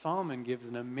 And Solomon gives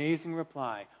an amazing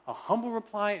reply, a humble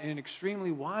reply and an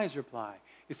extremely wise reply.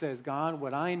 He says, God,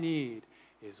 what I need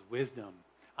is wisdom.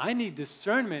 I need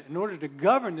discernment in order to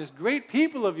govern this great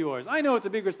people of yours. I know it's a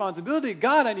big responsibility.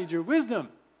 God, I need your wisdom.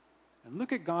 And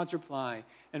look at God's reply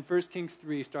in 1 Kings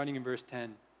 3, starting in verse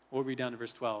 10. We'll read down to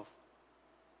verse 12.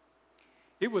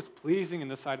 It was pleasing in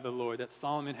the sight of the Lord that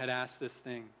Solomon had asked this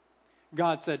thing.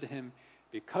 God said to him,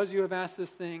 because you have asked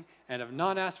this thing, and have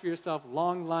not asked for yourself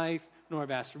long life, nor have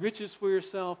asked riches for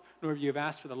yourself, nor have you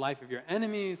asked for the life of your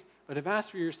enemies, but have asked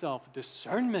for yourself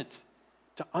discernment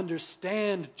to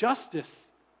understand justice.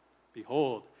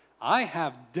 Behold, I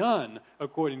have done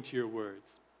according to your words.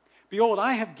 Behold,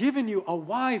 I have given you a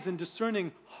wise and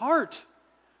discerning heart,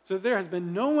 so that there has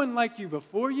been no one like you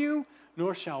before you,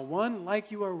 nor shall one like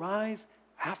you arise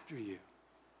after you.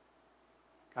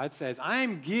 God says,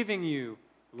 I'm giving you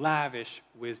lavish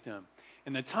wisdom.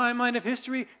 In the timeline of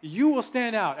history, you will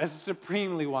stand out as a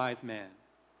supremely wise man.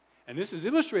 And this is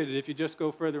illustrated if you just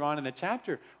go further on in the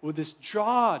chapter with this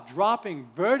jaw-dropping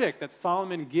verdict that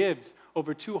Solomon gives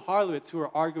over two harlots who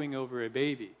are arguing over a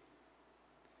baby.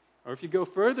 Or if you go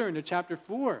further into chapter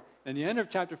 4, and the end of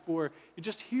chapter 4, you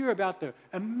just hear about the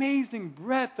amazing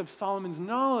breadth of Solomon's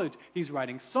knowledge. He's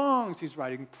writing songs, he's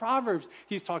writing proverbs,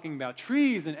 he's talking about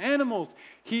trees and animals,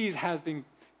 he has been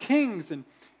kings and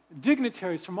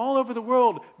dignitaries from all over the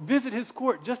world visit his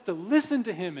court just to listen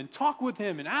to him and talk with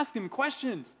him and ask him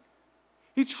questions.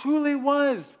 He truly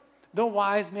was the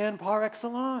wise man par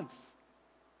excellence.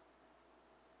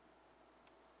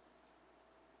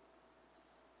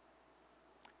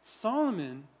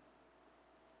 Solomon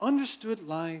understood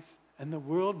life and the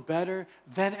world better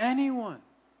than anyone,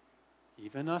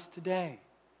 even us today.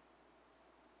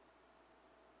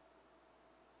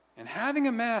 And having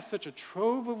amassed such a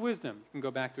trove of wisdom, you can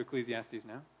go back to Ecclesiastes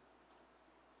now.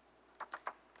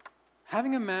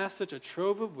 Having amassed such a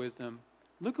trove of wisdom,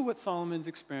 look at what Solomon's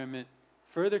experiment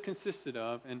further consisted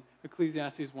of in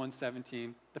Ecclesiastes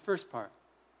 1:17, the first part.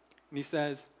 And he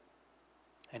says,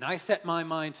 "And I set my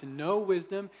mind to know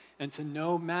wisdom and to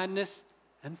know madness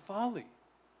and folly."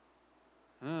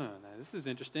 Now this is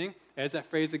interesting. There's that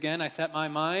phrase again, I set my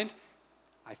mind.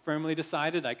 I firmly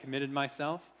decided, I committed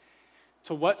myself.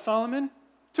 To what, Solomon?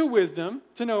 To wisdom,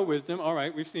 to know wisdom. All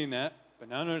right, we've seen that. But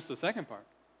now notice the second part.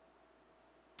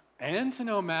 And to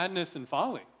know madness and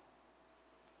folly.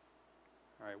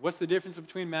 All right, what's the difference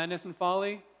between madness and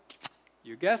folly?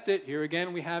 You guessed it. Here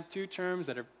again we have two terms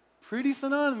that are pretty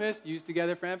synonymous, used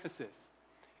together for emphasis.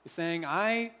 He's saying,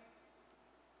 I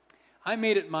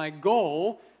made it my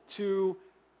goal to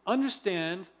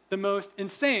understand the most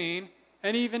insane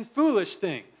and even foolish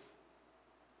things.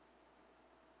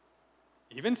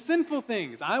 Even sinful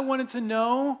things. I wanted to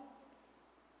know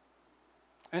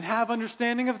and have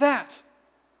understanding of that,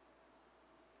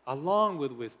 along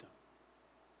with wisdom.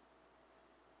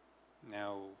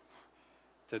 Now,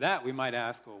 to that we might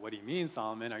ask, well, what do you mean,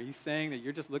 Solomon? Are you saying that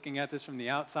you're just looking at this from the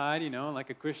outside, like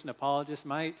a Christian apologist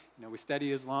might? We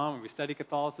study Islam or we study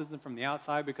Catholicism from the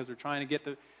outside because we're trying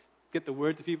to get the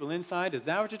word to people inside. Is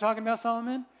that what you're talking about,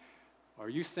 Solomon? Or are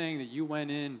you saying that you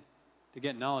went in to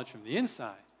get knowledge from the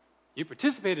inside? You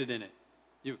participated in it.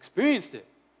 You experienced it.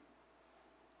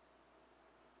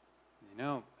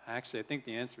 Actually, I think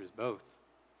the answer is both.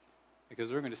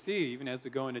 Because we're going to see, even as we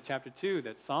go into chapter 2,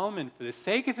 that Solomon, for the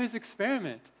sake of his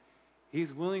experiment,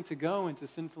 he's willing to go into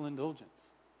sinful indulgence.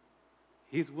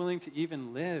 He's willing to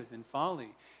even live in folly.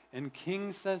 And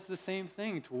King says the same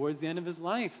thing towards the end of his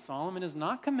life. Solomon is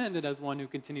not commended as one who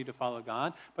continued to follow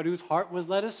God, but whose heart was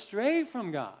led astray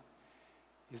from God.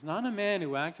 He's not a man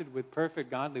who acted with perfect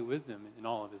godly wisdom in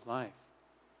all of his life.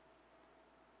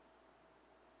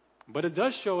 But it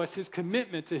does show us his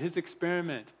commitment to his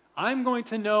experiment. I'm going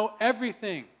to know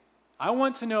everything. I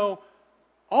want to know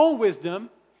all wisdom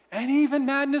and even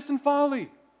madness and folly.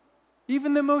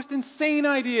 Even the most insane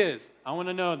ideas. I want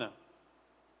to know them.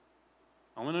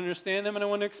 I want to understand them and I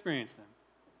want to experience them.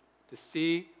 To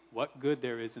see what good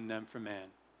there is in them for man.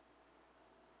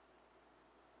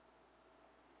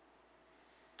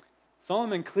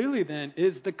 Solomon clearly then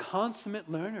is the consummate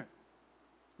learner,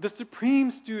 the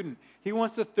supreme student. He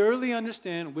wants to thoroughly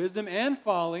understand wisdom and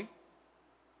folly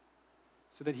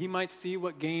so that he might see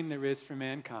what gain there is for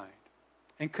mankind.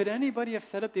 And could anybody have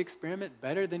set up the experiment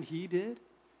better than he did?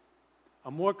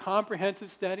 A more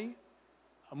comprehensive study?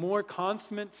 A more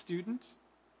consummate student?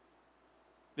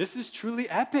 This is truly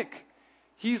epic.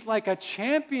 He's like a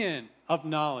champion of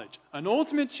knowledge, an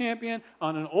ultimate champion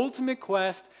on an ultimate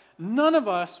quest. None of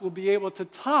us will be able to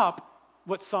top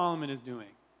what Solomon is doing.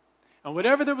 And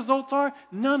whatever the results are,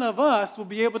 none of us will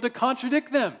be able to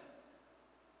contradict them.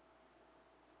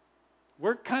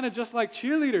 We're kind of just like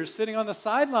cheerleaders sitting on the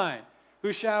sideline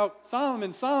who shout,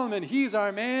 Solomon, Solomon, he's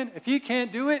our man. If he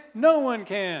can't do it, no one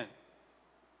can.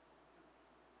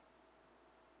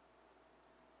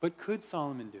 But could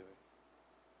Solomon do it?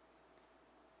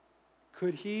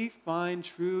 Could he find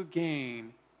true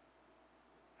gain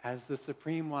as the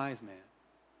supreme wise man?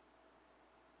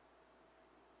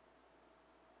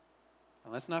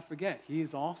 And let's not forget, he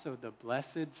is also the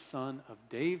blessed son of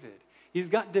David. He's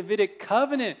got Davidic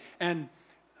covenant and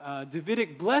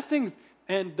Davidic blessings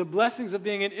and the blessings of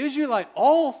being an Israelite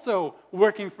also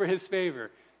working for his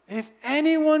favor. If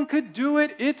anyone could do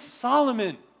it, it's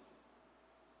Solomon.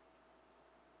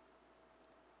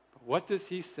 But what does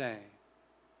he say?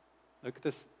 Look at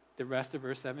this, the rest of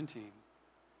verse 17.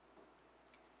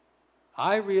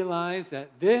 I realize that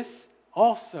this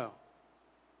also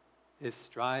is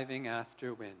striving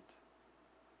after wind.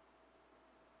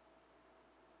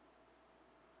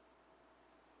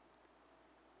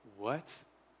 What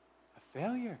a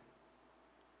failure.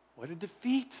 What a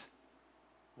defeat.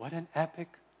 What an epic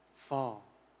fall.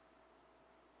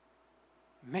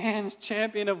 Man's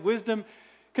champion of wisdom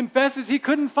confesses he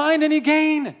couldn't find any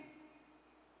gain.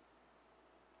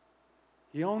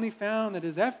 He only found that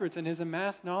his efforts and his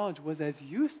amassed knowledge was as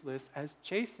useless as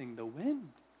chasing the wind.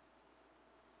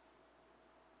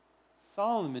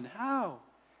 Solomon, how?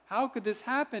 How could this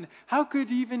happen? How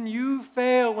could even you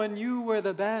fail when you were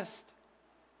the best?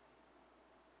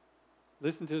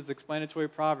 Listen to his explanatory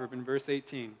proverb in verse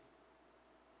 18.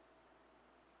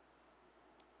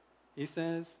 He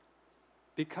says,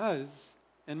 because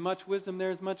in much wisdom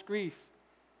there is much grief,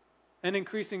 and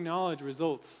increasing knowledge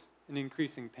results in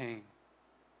increasing pain.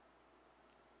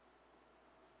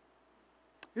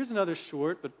 Here's another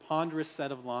short but ponderous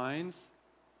set of lines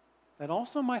that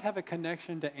also might have a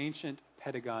connection to ancient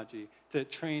pedagogy, to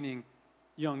training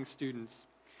young students.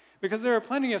 Because there are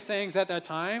plenty of sayings at that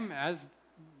time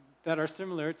that are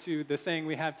similar to the saying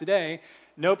we have today,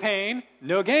 no pain,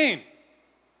 no gain.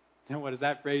 And what does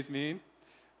that phrase mean?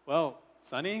 Well,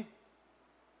 Sonny,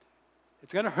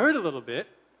 it's going to hurt a little bit,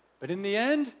 but in the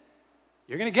end,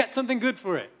 you're going to get something good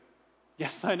for it.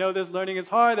 Yes, I know this learning is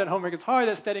hard, that homework is hard,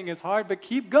 that studying is hard, but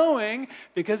keep going,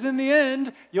 because in the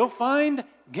end, you'll find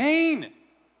gain.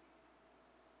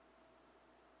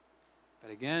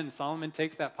 But again, Solomon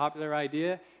takes that popular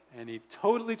idea and he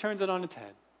totally turns it on its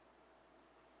head.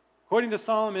 According to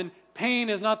Solomon, pain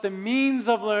is not the means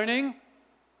of learning,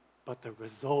 but the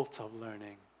result of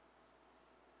learning.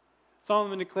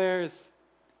 Solomon declares,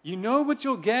 you know what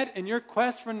you'll get in your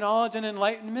quest for knowledge and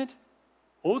enlightenment?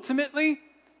 Ultimately,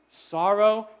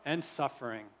 sorrow and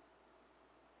suffering.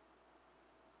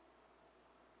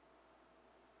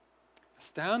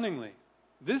 Astoundingly,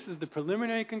 this is the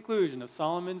preliminary conclusion of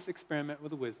Solomon's experiment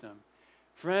with wisdom.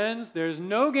 Friends, there's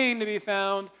no gain to be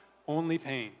found, only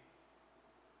pain.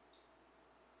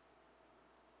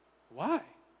 Why?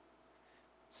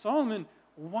 Solomon,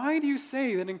 why do you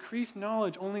say that increased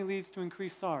knowledge only leads to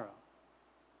increased sorrow?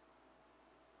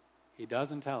 He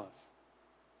doesn't tell us.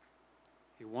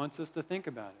 He wants us to think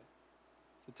about it.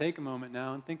 So take a moment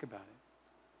now and think about it.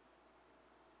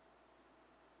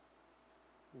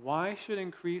 Why should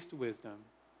increased wisdom,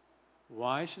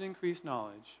 why should increased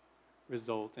knowledge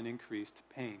result in increased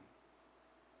pain?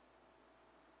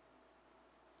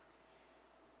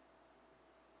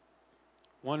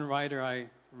 One writer I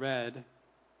read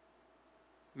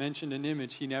mentioned an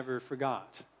image he never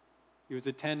forgot. He was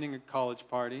attending a college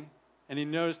party, and he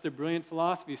noticed a brilliant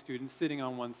philosophy student sitting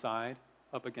on one side,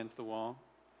 up against the wall.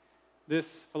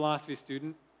 This philosophy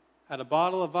student had a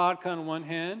bottle of vodka in one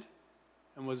hand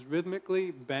and was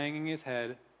rhythmically banging his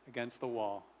head against the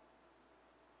wall.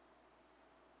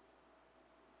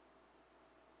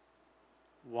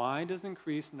 Why does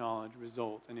increased knowledge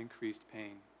result in increased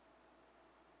pain?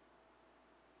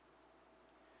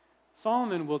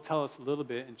 Solomon will tell us a little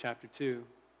bit in chapter 2,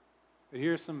 but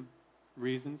here are some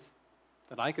reasons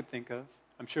that I could think of.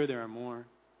 I'm sure there are more.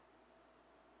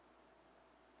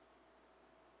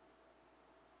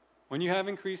 When you have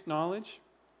increased knowledge,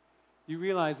 you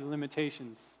realize the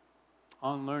limitations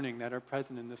on learning that are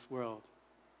present in this world.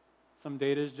 Some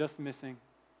data is just missing.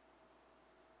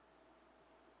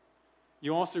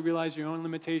 You also realize your own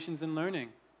limitations in learning.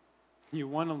 You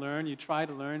want to learn, you try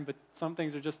to learn, but some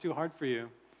things are just too hard for you.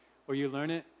 Or you learn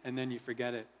it and then you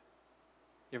forget it.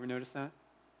 You ever notice that?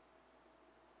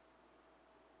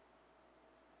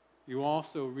 You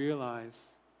also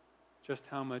realize just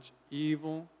how much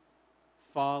evil,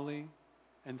 folly,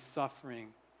 and suffering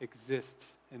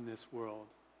exists in this world.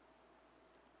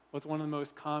 What's one of the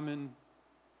most common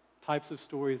types of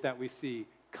stories that we see?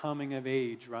 Coming of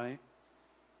age, right?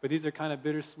 But these are kind of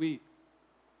bittersweet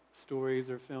stories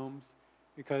or films,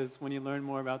 because when you learn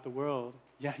more about the world,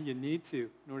 yeah, you need to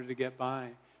in order to get by,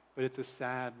 but it's a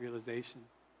sad realization,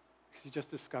 because you just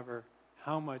discover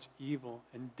how much evil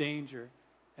and danger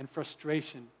and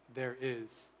frustration there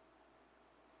is.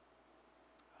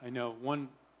 I know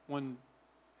one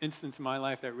instance in my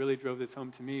life that really drove this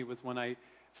home to me was when I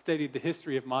studied the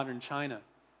history of modern China.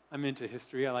 I'm into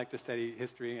history. I like to study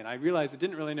history, and I realized I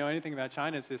didn't really know anything about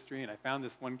China's history, and I found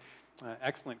this one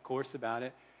excellent course about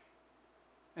it.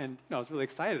 And I was really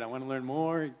excited. I want to learn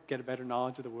more, get a better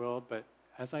knowledge of the world. But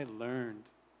as I learned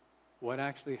what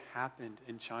actually happened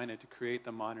in China to create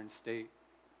the modern state,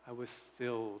 I was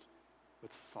filled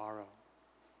with sorrow.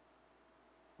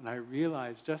 And I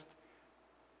realized just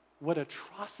what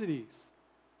atrocities,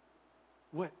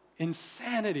 what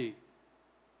insanity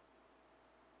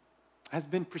has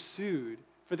been pursued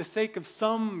for the sake of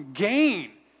some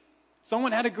gain.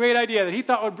 Someone had a great idea that he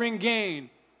thought would bring gain.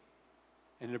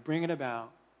 And to bring it about,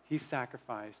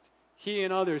 he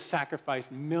and others sacrificed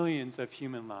millions of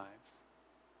human lives.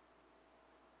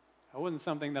 That wasn't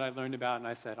something that I learned about and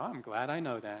I said, oh, I'm glad I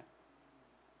know that.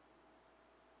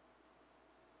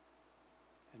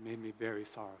 It made me very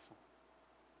sorrowful.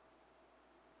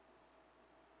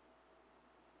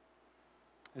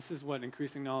 This is what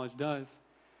increasing knowledge does.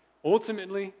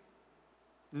 Ultimately,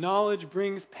 Knowledge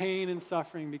brings pain and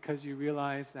suffering because you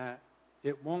realize that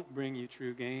it won't bring you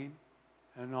true gain.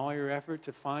 And all your effort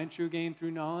to find true gain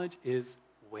through knowledge is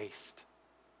waste.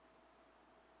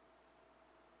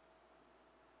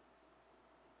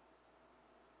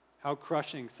 How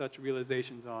crushing such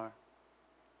realizations are,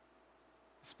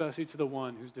 especially to the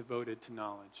one who's devoted to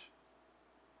knowledge.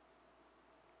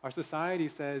 Our society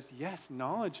says, yes,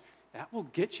 knowledge, that will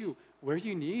get you where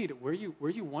you need, where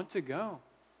you want to go.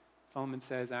 Solomon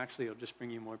says, actually, it'll just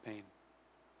bring you more pain.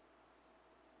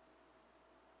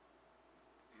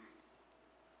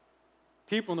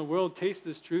 People in the world taste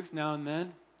this truth now and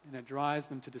then, and it drives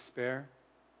them to despair.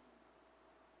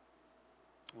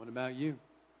 What about you?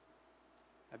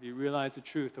 Have you realized the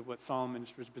truth of what Solomon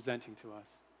was presenting to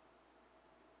us?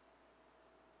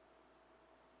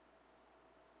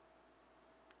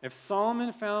 If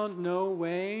Solomon found no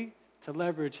way to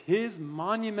leverage his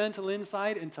monumental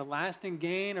insight into lasting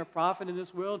gain or profit in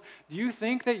this world, do you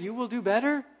think that you will do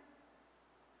better?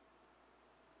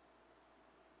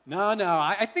 No,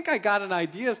 I think I got an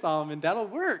idea, Solomon. That'll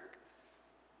work.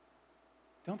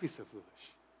 Don't be so foolish.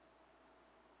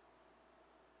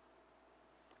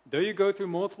 Though you go through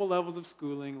multiple levels of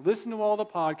schooling, listen to all the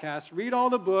podcasts, read all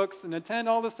the books, and attend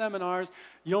all the seminars,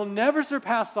 you'll never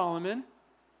surpass Solomon,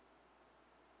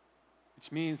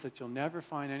 which means that you'll never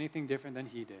find anything different than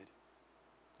he did.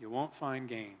 You won't find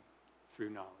gain through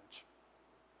knowledge.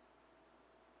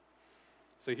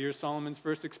 So here's Solomon's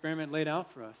first experiment laid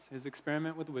out for us, his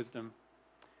experiment with wisdom.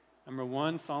 Number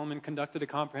 1, Solomon conducted a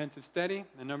comprehensive study.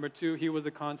 And number 2, he was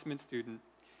a consummate student.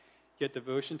 Yet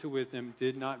devotion to wisdom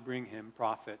did not bring him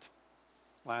profit,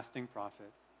 lasting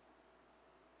profit.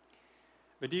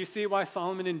 But do you see why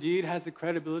Solomon indeed has the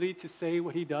credibility to say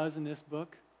what he does in this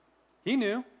book? He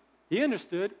knew. He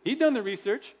understood. He'd done the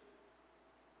research.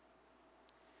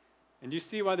 And you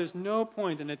see why there's no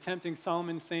point in attempting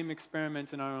Solomon's same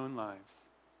experiment in our own lives.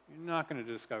 You're not going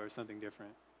to discover something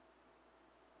different.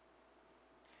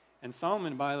 And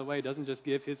Solomon, by the way, doesn't just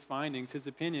give his findings, his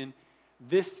opinion.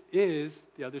 This is,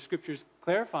 the other scriptures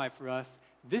clarify for us,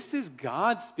 this is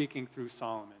God speaking through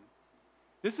Solomon.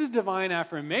 This is divine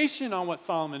affirmation on what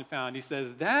Solomon found. He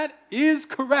says, that is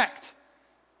correct.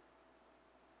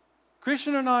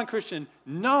 Christian or non-Christian,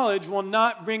 knowledge will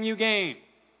not bring you gain.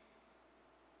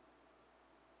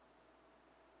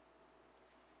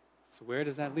 So where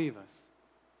does that leave us?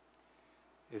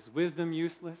 Is wisdom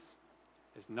useless?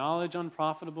 Is knowledge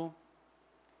unprofitable?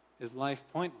 Is life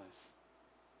pointless?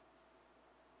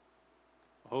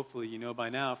 Well, hopefully you know by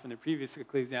now from the previous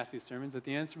Ecclesiastes sermons that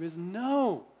the answer is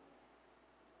no.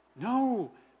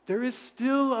 No, there is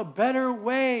still a better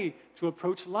way to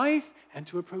approach life and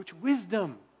to approach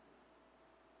wisdom.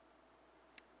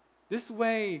 This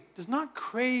way does not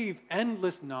crave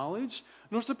endless knowledge,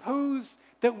 nor suppose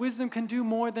that wisdom can do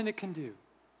more than it can do.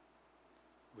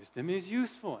 Wisdom is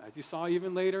useful, as you saw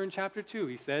even later in chapter 2.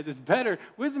 He says it's better.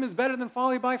 Wisdom is better than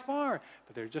folly by far.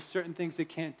 But there are just certain things it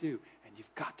can't do. And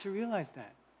you've got to realize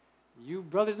that. You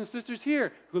brothers and sisters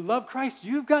here who love Christ,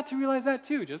 you've got to realize that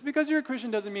too. Just because you're a Christian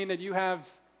doesn't mean that you have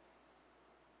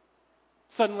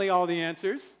suddenly all the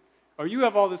answers or you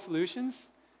have all the solutions.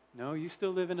 No, you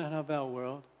still live in a Havel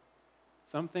world.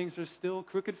 Some things are still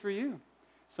crooked for you.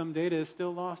 Some data is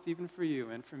still lost even for you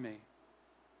and for me.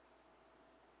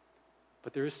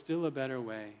 But there is still a better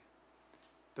way.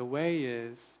 The way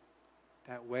is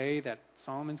that way that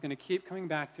Solomon's going to keep coming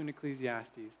back to in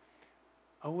Ecclesiastes.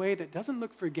 A way that doesn't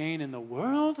look for gain in the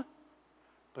world,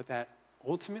 but that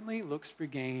ultimately looks for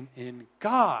gain in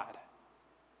God.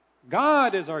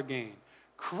 God is our gain.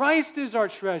 Christ is our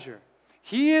treasure.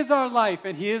 He is our life,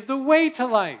 and He is the way to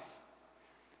life.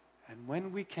 And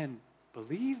when we can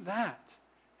believe that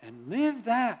and live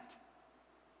that,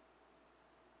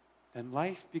 then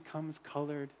life becomes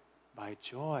colored by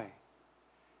joy.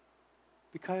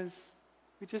 Because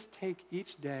we just take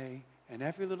each day and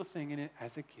every little thing in it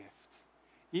as a gift.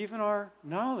 Even our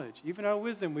knowledge, even our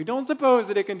wisdom. We don't suppose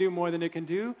that it can do more than it can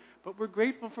do, but we're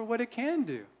grateful for what it can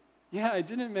do. Yeah, I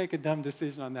didn't make a dumb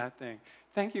decision on that thing.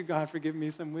 Thank you, God, for giving me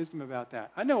some wisdom about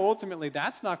that. I know ultimately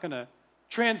that's not going to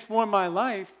transform my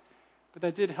life, but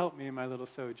that did help me in my little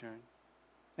sojourn.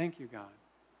 Thank you, God.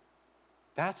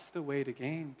 That's the way to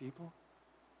gain, people.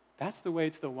 That's the way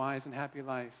to the wise and happy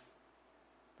life.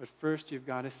 But first you've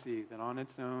got to see that on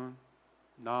its own,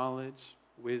 knowledge,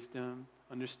 wisdom,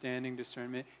 understanding,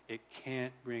 discernment, it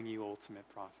can't bring you ultimate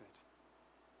profit.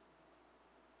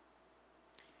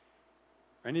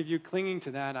 For any of you clinging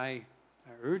to that, I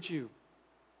urge you,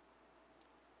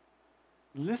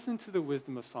 listen to the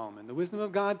wisdom of Solomon, the wisdom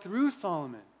of God through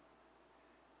Solomon.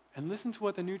 And listen to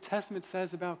what the New Testament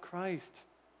says about Christ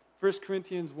 1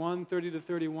 Corinthians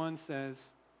 1:30-31 says,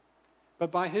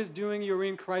 "But by his doing you are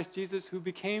in Christ Jesus, who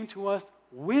became to us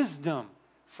wisdom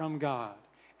from God,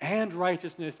 and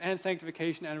righteousness, and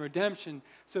sanctification, and redemption,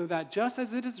 so that just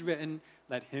as it is written,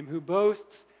 let him who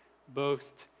boasts,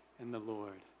 boast in the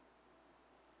Lord."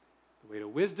 The way to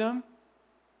wisdom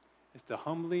is to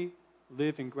humbly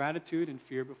live in gratitude and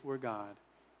fear before God,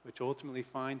 which ultimately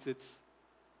finds its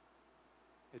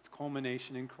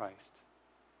culmination in Christ.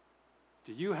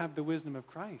 Do you have the wisdom of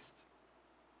Christ?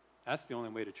 That's the only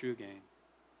way to true gain.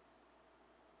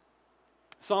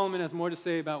 Solomon has more to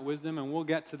say about wisdom, and we'll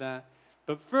get to that.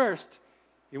 But first,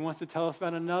 he wants to tell us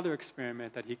about another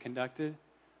experiment that he conducted,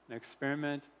 an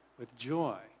experiment with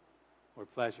joy or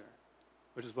pleasure,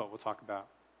 which is what we'll talk about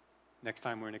next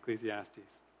time we're in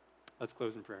Ecclesiastes. Let's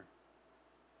close in prayer.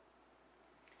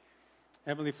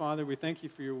 Heavenly Father, we thank you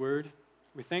for your word.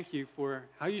 We thank you for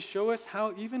how you show us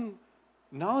how even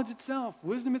knowledge itself,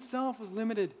 wisdom itself was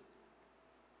limited,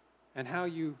 and how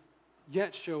you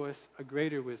yet show us a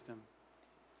greater wisdom,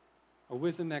 a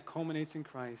wisdom that culminates in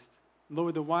Christ.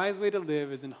 Lord, the wise way to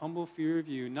live is in humble fear of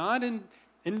you, not in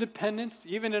independence,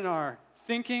 even in our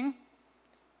thinking,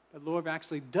 but Lord,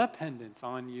 actually dependence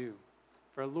on you.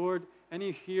 For Lord,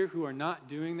 any here who are not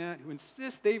doing that, who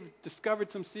insist they've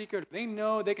discovered some secret, they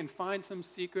know they can find some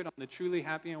secret on the truly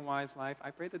happy and wise life,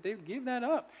 I pray that they would give that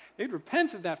up. They'd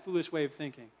repent of that foolish way of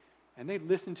thinking, and they'd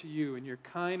listen to you and your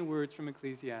kind words from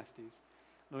Ecclesiastes.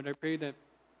 Lord, I pray that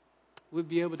we'd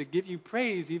be able to give you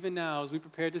praise even now as we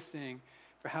prepare to sing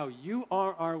for how you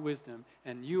are our wisdom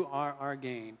and you are our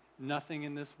gain, nothing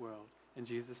in this world. In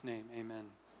Jesus' name, amen.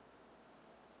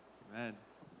 Amen.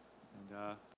 And